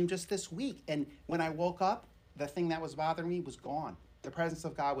had a dream just this week, and when I woke up, the thing that was bothering me was gone. The presence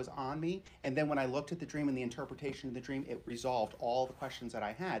of God was on me, and then when I looked at the dream and the interpretation of the dream, it resolved all the questions that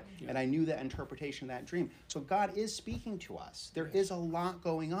I had, and I knew the interpretation of that dream. So God is speaking to us. There is a lot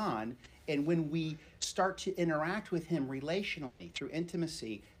going on, and when we start to interact with Him relationally, through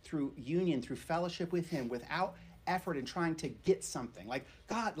intimacy, through union, through fellowship with Him, without effort and trying to get something, like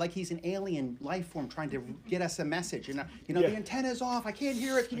God, like He's an alien life form trying to get us a message. You know, the antenna's off. I can't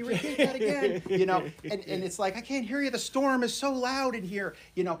hear it. Can you repeat that again? You know, and it's like, I can't hear you. The storm is so loud in here.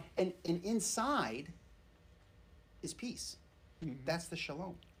 You know, and inside is peace. That's the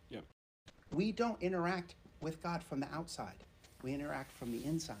shalom. Yep. We don't interact with God from the outside. We interact from the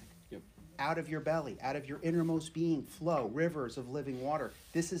inside. Yep. Out of your belly, out of your innermost being, flow rivers of living water.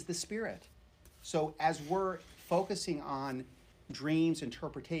 This is the Spirit. So as we're focusing on dreams,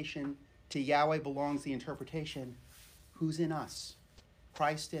 interpretation, to Yahweh belongs the interpretation. Who's in us?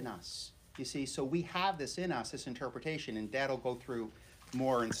 Christ in us. You see, so we have this in us, this interpretation, and Dad will go through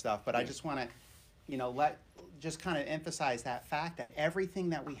more and stuff, but I just want to, you know, just kind of emphasize that fact that everything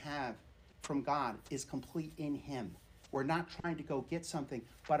that we have from God is complete in Him. We're not trying to go get something,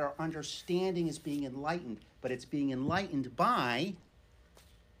 but our understanding is being enlightened, but it's being enlightened by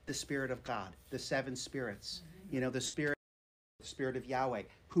the Spirit of God, the seven spirits, you know, the Spirit of Yahweh,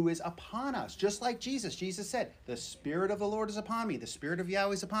 who is upon us, just like Jesus. Jesus said, the Spirit of the Lord is upon me. The Spirit of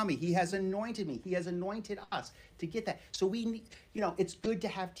Yahweh is upon me. He has anointed me. He has anointed us to get that. So we need, you know, it's good to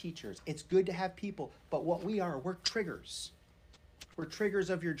have teachers. It's good to have people. But what we are, we're triggers. We're triggers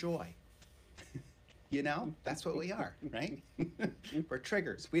of your joy. You know, that's what we are, right? We're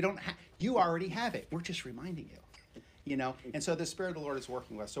triggers. We don't you already have it. We're just reminding you. You know, and so the Spirit of the Lord is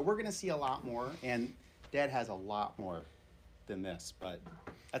working with us. So we're going to see a lot more, and Dad has a lot more than this, but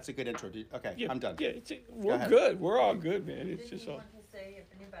that's a good intro. Okay, Yeah, I'm done. Yeah, we're ahead. good. We're all good, man. It's Didn't just you all. want to say if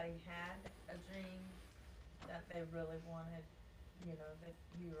anybody had a dream that they really wanted, you know, that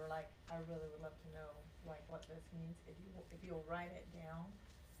you were like, I really would love to know, like, what this means? If you'll write it down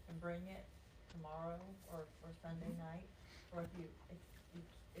and bring it tomorrow or Sunday night, or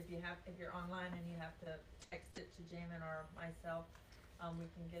if you're online and you have to text it to Jamin or myself, we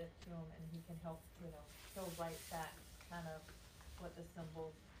can get it to him and he can help, you know, he'll write that kind of what the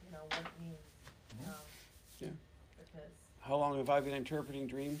symbols, you know, what it means. Yeah. Because How long have I been interpreting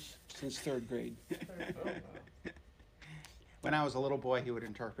dreams? Since third grade. When I was a little boy, he would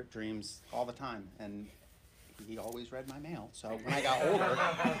interpret dreams all the time, and he always read my mail. So when I got older,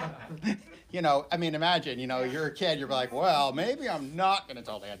 you know, I mean, imagine, you know, you're a kid, you're like, well, maybe I'm not going to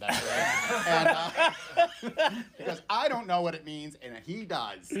tell Dad that dream. And, because I don't know what it means, and he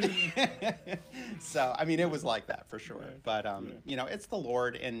does. So, I mean, it was like that for sure. But, you know, it's the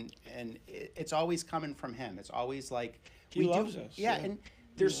Lord, and it's always coming from Him. It's always like, He loves us. Yeah, Yeah. and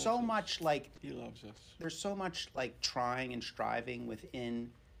there's He so loves us. much like, He loves us. there's so much like trying and striving within,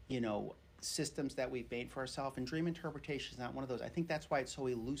 you know, systems that we've made for ourselves, and dream interpretation is not one of those. I think that's why it's so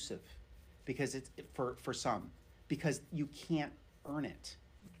elusive, because it's for some, because you can't earn it,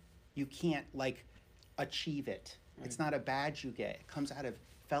 you can't like achieve it. Right. It's not a badge you get. It comes out of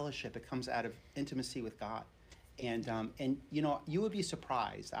fellowship. It comes out of intimacy with God, and you know, you would be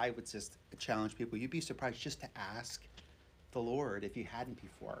surprised. I would just challenge people. You'd be surprised just to ask the Lord if you hadn't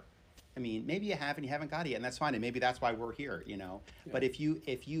before. I mean, maybe you have and you haven't got it yet, and that's fine, and maybe that's why we're here, you know. Yeah. But if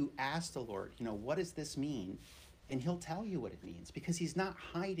you ask the Lord, you know, what does this mean? And He'll tell you what it means, because He's not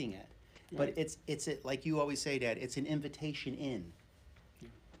hiding it. Right. But it's like you always say, Dad, it's an invitation in. Yeah.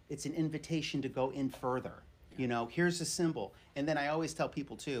 it's an invitation to go in further. You know, here's a symbol. And then I always tell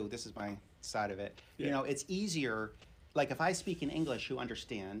people too, this is my side of it, you know, it's easier, like if I speak in English, you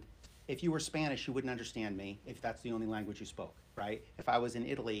understand. If you were Spanish, you wouldn't understand me if that's the only language you spoke, right? If I was in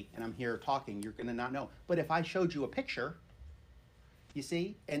Italy and I'm here talking, you're gonna not know. But if I showed you a picture, you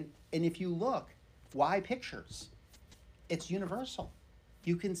see, and if you look, why pictures? It's universal.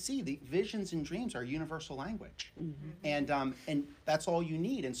 You can see the visions and dreams are universal language, and that's all you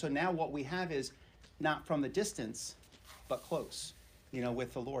need. And so now what we have is not from the distance, but close. You know,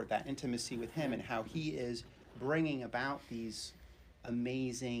 with the Lord, that intimacy with Him, and how He is bringing about these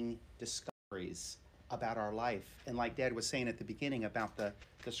amazing discoveries about our life. And like Dad was saying at the beginning about the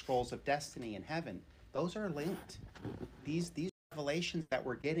scrolls of destiny in heaven, those are linked. These revelations that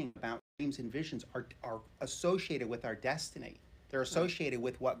we're getting about dreams and visions are associated with our destiny. They're associated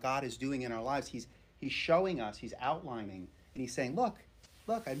with what God is doing in our lives. He's showing us, He's outlining, and He's saying, look,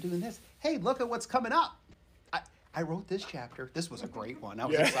 I'm doing this. Hey, look at what's coming up. I wrote this chapter. This was a great one. I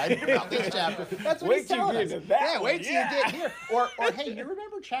was excited about this chapter. That's what He's telling us. Wait till you get here. Or hey, you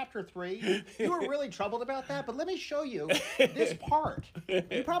remember chapter 3? You were really troubled about that, but let me show you this part.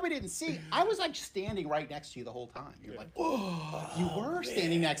 You probably didn't see. I was like standing right next to you the whole time. You're like, oh, you were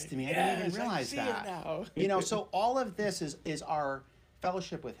standing next to me. I didn't even realize that. You know, so all of this is our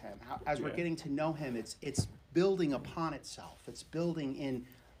fellowship with Him. As we're getting to know Him, it's building upon itself. It's building in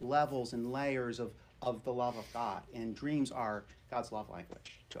levels and layers of the love of God, and dreams are God's love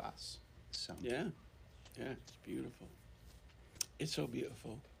language to us. So yeah, it's beautiful. It's so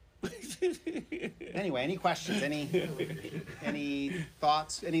beautiful. Anyway, any questions? Any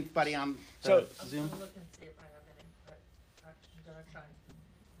thoughts? Anybody on So- Zoom? I'll look and see if I have any, but I'm gonna try.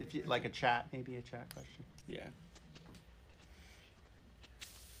 If you like a chat, maybe a chat question. Yeah.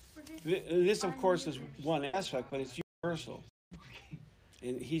 This, of course, is one aspect, but it's universal.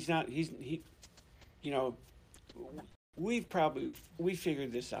 And he, you know, we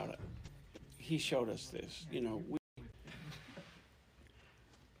figured this out. He showed us this, you know.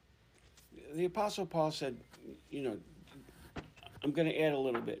 The Apostle Paul said, you know, I'm going to add a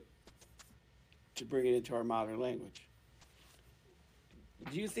little bit to bring it into our modern language.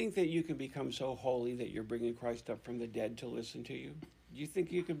 Do you think that you can become so holy that you're bringing Christ up from the dead to listen to you? Do you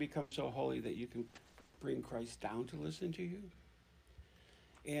think you can become so holy that you can bring Christ down to listen to you?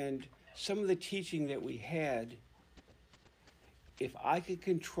 And some of the teaching that we had, if I could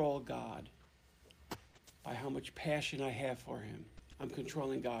control God by how much passion I have for Him, I'm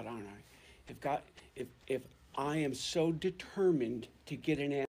controlling God, aren't I? If I am so determined to get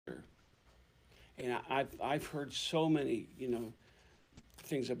an answer, and I've heard so many, you know,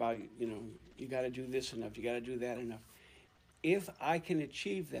 things about, you know, you got to do this enough, you got to do that enough. If I can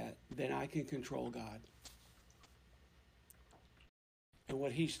achieve that, then I can control God. And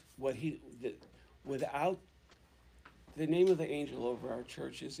without the name of the angel over our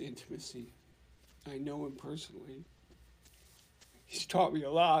church is intimacy. I know him personally. He's taught me a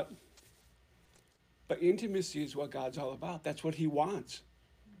lot. But intimacy is what God's all about. That's what He wants.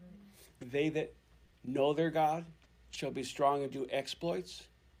 They that know their God shall be strong and do exploits.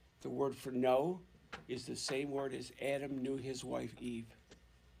 The word for know is the same word as Adam knew his wife Eve,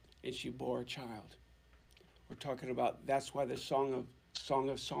 and she bore a child. We're talking about, that's why the Song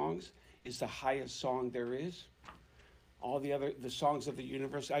of Songs is the highest song there is. All the songs of the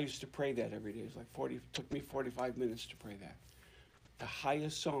universe, I used to pray that every day. It was like took me 45 minutes to pray that. The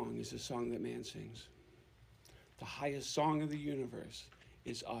highest song is the song that man sings. The highest song of the universe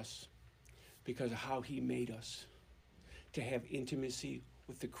is us, because of how He made us, to have intimacy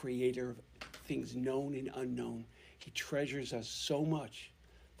with the Creator of things known and unknown. He treasures us so much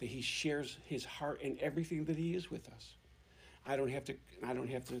that He shares His heart and everything that He is with us. I don't have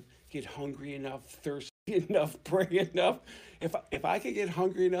to get hungry enough, thirsty enough, pray enough. If I could get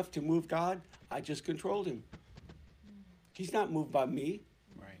hungry enough to move God, I just controlled Him. He's not moved by me.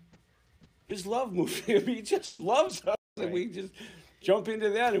 Right. His love moves Him. He just loves us. Right. And we just jump into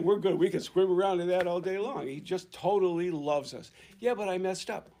that and we're good. We can swim around in that all day long. He just totally loves us. Yeah, but I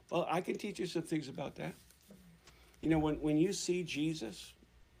messed up. Well, I can teach you some things about that. You know, when you see Jesus,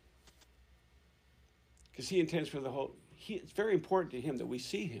 because He intends for the whole, it's very important to Him that we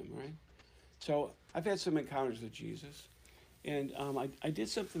see Him, right? So I've had some encounters with Jesus. And I did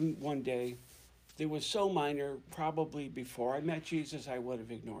something one day that was so minor, probably before I met Jesus, I would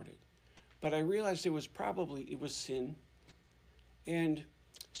have ignored it. But I realized it was sin. And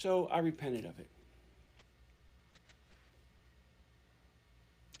so I repented of it.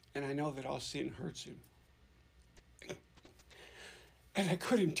 And I know that all sin hurts Him. And I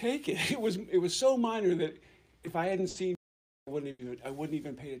couldn't take it. It was so minor that if I hadn't seen, I I wouldn't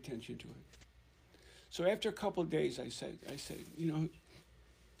even pay attention to it. So after a couple of days, I said, you know,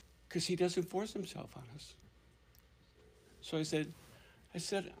 because he doesn't force himself on us. So I said,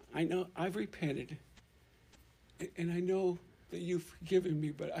 I know I've repented, and I know that you've forgiven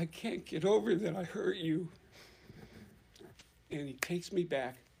me, but I can't get over that I hurt you. And he takes me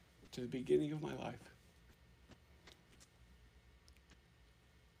back to the beginning of my life.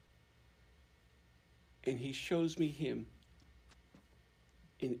 And he shows me him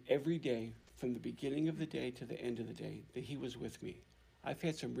in every day, from the beginning of the day to the end of the day, that he was with me. I've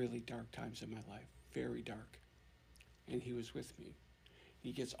had some really dark times in my life, very dark. And he was with me.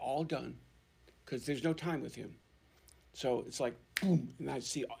 He gets all done, because there's no time with him. So it's like, boom, and I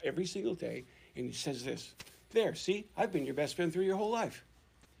see every single day, and he says this, there, see, I've been your best friend through your whole life.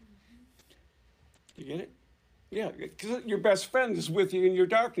 You get it? Yeah, because your best friend is with you in your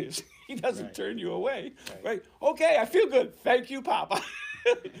darkness. He doesn't turn you away, right? Okay, I feel good. Thank you, Papa.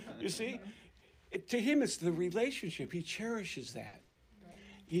 You see? To him, it's the relationship. He cherishes that.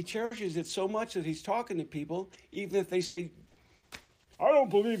 He cherishes it so much that he's talking to people, even if they say, I don't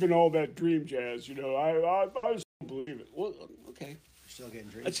believe in all that dream jazz, you know, I just don't believe it. Well, okay. You're still getting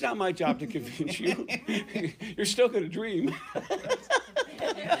dreams. It's not my job to convince you. You're still going to dream.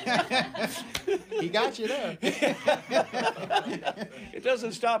 He got you there. It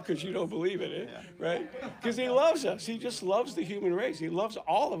doesn't stop because you don't believe in it, right? Because he loves us. He just loves the human race. He loves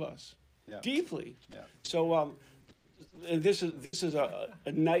all of us deeply. Yeah. So and this is a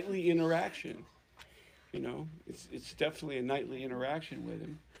nightly interaction. You know, it's definitely a nightly interaction with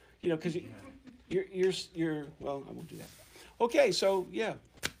him. You know, because you're well, I won't do that. Okay, so yeah,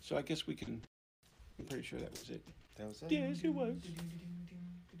 so I guess we can. I'm pretty sure that was it. That was it. Yes, it was.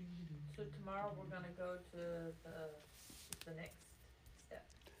 So tomorrow we're gonna go to the next step.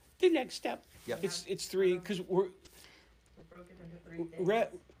 The next step. Yep. It's three because we're. We broke it into 3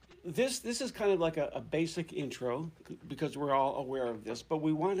 days. This is kind of like a basic intro because we're all aware of this, but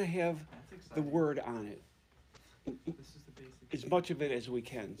we want to have That's the exciting. word on it, This is the basic. as much of it as we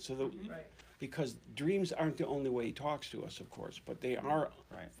can, so that Right. because dreams aren't the only way he talks to us, of course, but they are.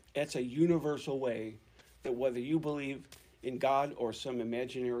 Right. It's a universal way that whether you believe in God or some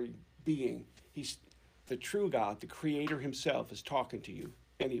imaginary being, he's the true God, the Creator Himself, is talking to you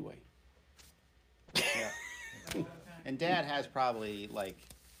anyway. Yeah. And Dad has probably like,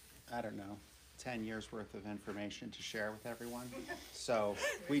 I don't know, 10 years worth of information to share with everyone. So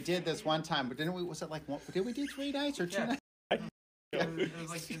we did this one time, but didn't we? Was it like did we do 3 nights or 2 Yeah. nights? It was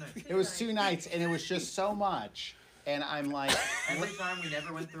like 2 nights. It was 2 nights, and it was just so much. And I'm like, Every time we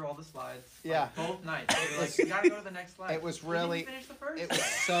never went through all the slides. Like, Yeah. Both nights. We were like, we gotta go to the next slide. it was We didn't really, finish the first. it was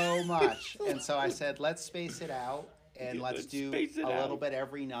so much. And so I said, let's space it out, and let's do space it a little out. bit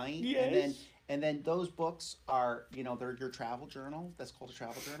every night. Yes. And then those books are, you know, they're your travel journal. That's called a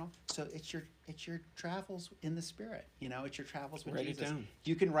travel journal. So it's your travels in the spirit. You know, it's your travels with Write it Jesus. down.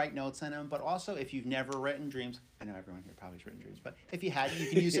 You can write notes in them, but also if you've never written dreams, I know everyone here probably has written dreams, but if you hadn't, you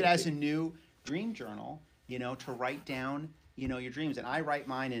can use it as a new dream journal. You know, to write down, you know, your dreams. And I write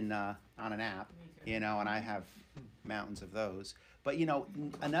mine in on an app. You know, and I have mountains of those. But you know,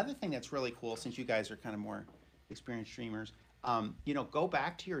 another thing that's really cool, since you guys are kind of more experienced dreamers, you know, go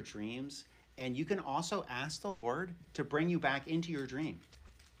back to your dreams. And you can also ask the Lord to bring you back into your dream.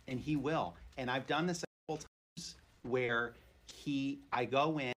 And He will. And I've done this a couple times where I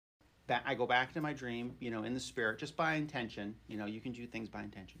go back into my dream, you know, in the spirit, just by intention. You know, you can do things by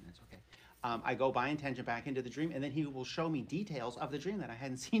intention. That's okay. I go by intention back into the dream, and then He will show me details of the dream that I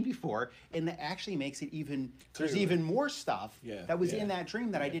hadn't seen before. And that actually makes it there's even more stuff that was in that dream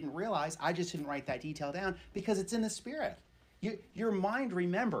that I didn't realize. I just didn't write that detail down because it's in the spirit. Your mind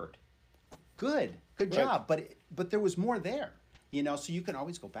remembered. Good job. But there was more there, you know. So you can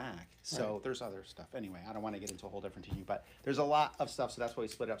always go back. So there's other stuff. Anyway, I don't want to get into a whole different teaching, but there's a lot of stuff. So that's why we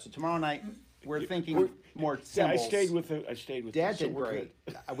split it up. So tomorrow night we're thinking more Yeah, symbols. I stayed with Dad so did we're great.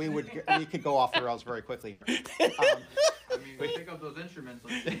 good. We could go off the rails very quickly. I mean, we pick up those instruments.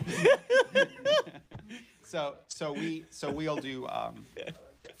 So we'll do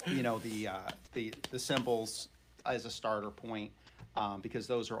you know, the symbols as a starter point. Because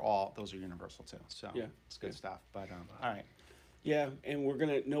those are universal too. So Yeah. it's good stuff. But all right. Yeah, and we're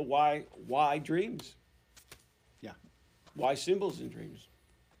gonna know why dreams. Yeah. Why symbols in dreams?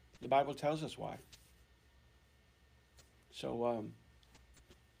 The Bible tells us why. So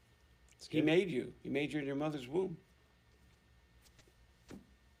He made you. He made you in your mother's womb.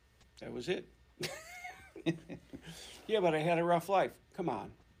 That was it. Yeah, but I had a rough life. Come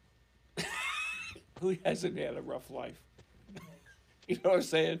on. Who hasn't had a rough life? You know what I'm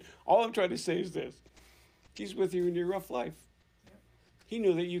saying? All I'm trying to say is this. He's with you in your rough life. He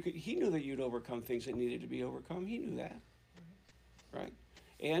knew that he knew that you'd overcome things that needed to be overcome. He knew that, right?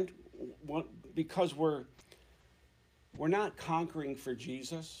 And because we're not conquering for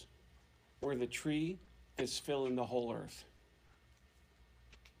Jesus, we're the tree that's filling the whole earth.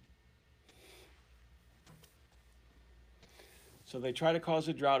 So they try to cause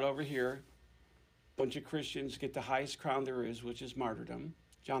a drought over here. A bunch of Christians get the highest crown there is, which is martyrdom.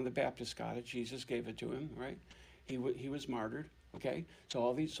 John the Baptist got it. Jesus gave it to him, right? He was martyred. Okay,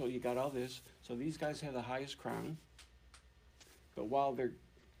 so you got all this. So these guys have the highest crown. But while they're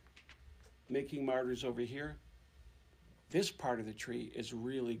making martyrs over here, this part of the tree is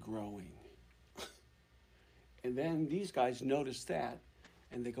really growing. And then these guys notice that,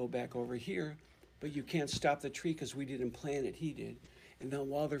 and they go back over here. But you can't stop the tree because we didn't plant it, he did. And then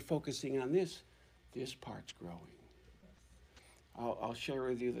while they're focusing on this part's growing. I'll share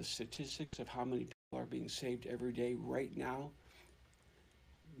with you the statistics of how many people are being saved every day right now.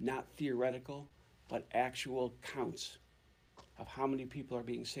 Not theoretical, but actual counts of how many people are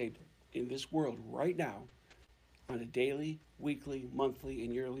being saved in this world right now on a daily, weekly, monthly,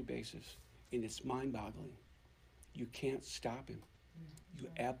 and yearly basis. And it's mind-boggling. You can't stop him. You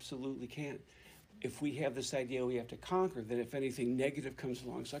absolutely can't. If we have this idea we have to conquer, that if anything negative comes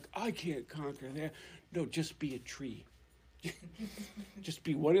along, it's like, I can't conquer that. No, just be a tree. Just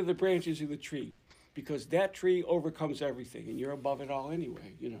be one of the branches of the tree, because that tree overcomes everything, and you're above it all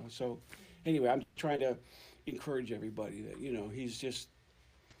anyway, you know. So anyway, I'm trying to encourage everybody that, you know,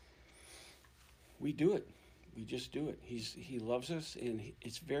 we do it. We just do it. He loves us, and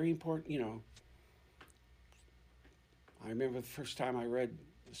it's very important, you know. I remember the first time I read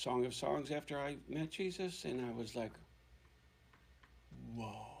the Song of Songs after I met Jesus, and I was like,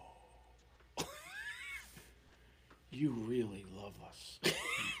 whoa. You really love us.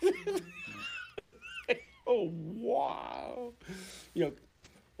 Oh, wow. You know,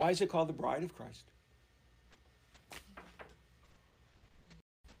 why is it called the Bride of Christ?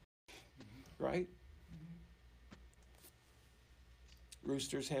 Right?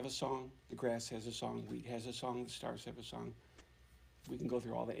 Roosters have a song. The grass has a song. Wheat has a song. The stars have a song. We can go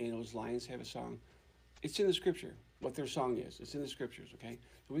through all the animals. Lions have a song. It's in the scripture, what their song is. It's in the scriptures, okay?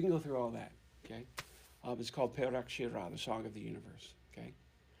 So we can go through all that, okay? It's called Perak Shirah, the song of the universe, okay?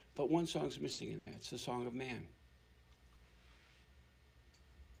 But one song's missing in that. It's the song of man.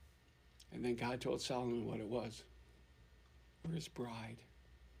 And then God told Solomon what it was. We're his bride.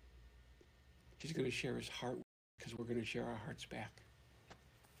 He's going to share his heart because we're going to share our hearts back.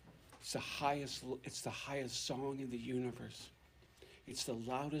 It's the highest song in the universe. It's the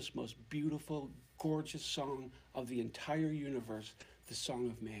loudest, most beautiful, gorgeous song of the entire universe, the song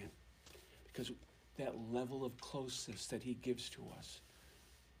of man. Because that level of closeness that he gives to us,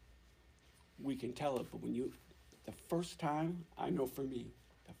 we can tell it, but the first time, I know for me,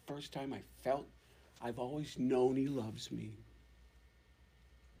 the first time I felt, I've always known he loves me.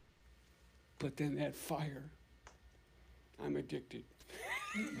 But then that fire, I'm addicted.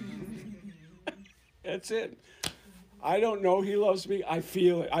 That's it. I don't know he loves me. I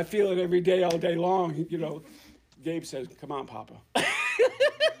feel it. I feel it every day, all day long. You know, Gabe says, come on, Papa.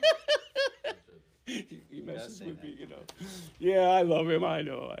 He messes with me, you know. Yeah, I love him. I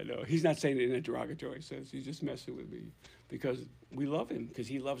know. He's not saying it in a derogatory sense. He's just messing with me because we love him, because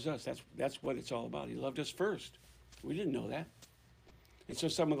he loves us. That's what it's all about. He loved us first. We didn't know that. And so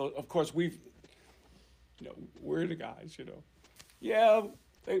some of those, of course, we're the guys, you know. Yeah,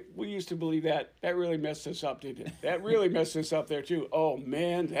 we used to believe that. That really messed us up, didn't it? That really messed us up there, too. Oh,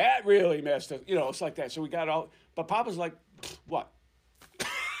 man, that really messed us. You know, it's like that. So we got all, but Papa's like, what?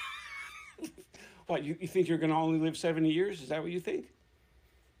 What, you think you're going to only live 70 years? Is that what you think?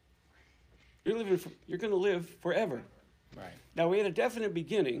 You're going to live forever. Right. Now, we had a definite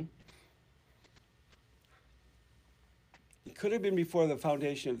beginning. It could have been before the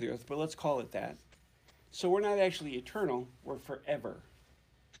foundation of the earth, but let's call it that. So we're not actually eternal, we're forever.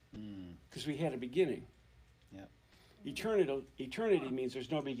 Because we had a beginning. Yep. Eternity means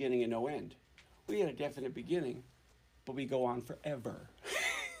there's no beginning and no end. We had a definite beginning, but we go on forever.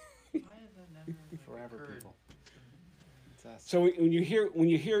 Forever, people. It's us. So when you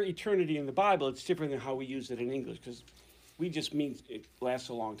hear eternity in the Bible, it's different than how we use it in English, because we just mean it lasts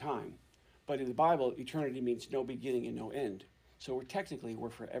a long time. But in the Bible, eternity means no beginning and no end. So we're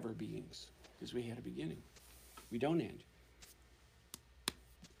forever beings, because we had a beginning. We don't end.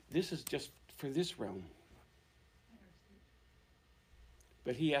 This is just for this realm.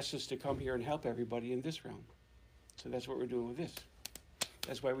 But he asks us to come here and help everybody in this realm. So that's what we're doing with this.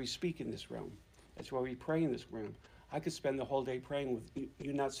 That's why we speak in this realm. That's why we pray in this realm. I could spend the whole day praying with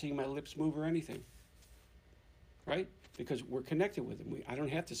you not seeing my lips move or anything. Right? because we're connected with him. I don't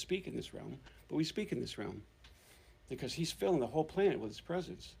have to speak in this realm, but we speak in this realm because he's filling the whole planet with his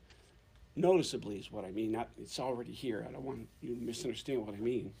presence. Noticeably is what I mean. Not it's already here. I don't want you to misunderstand what I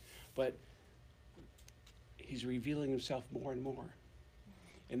mean, but he's revealing himself more and more,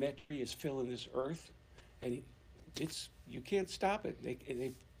 and that tree is filling this earth, and you can't stop it.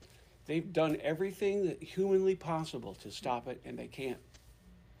 They've done everything that humanly possible to stop it, and they can't.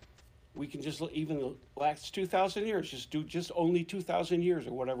 We can just look, even the last 2,000 years, just only 2,000 years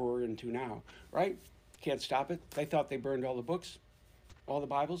or whatever we're into now, right? Can't stop it. They thought they burned all the books, all the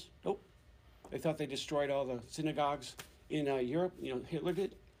Bibles. Nope. They thought they destroyed all the synagogues in Europe. Hitler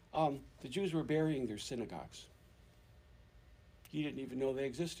did. The Jews were burying their synagogues. He didn't even know they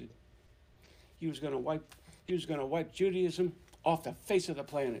existed. He was going to wipe Judaism off the face of the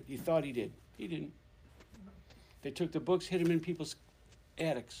planet. He thought he did. He didn't. They took the books, hid them in people's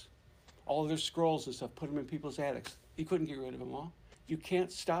attics. All of their scrolls and stuff, put them in people's attics. He couldn't get rid of them all. You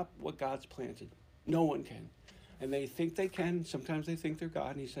can't stop what God's planted. No one can. And they think they can. Sometimes they think they're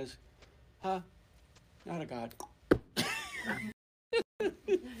God. And he says, not a God.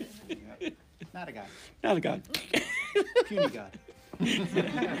 Not a God. Not a God. Puny God.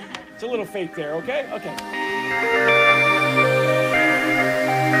 It's a little fake there, okay? Okay.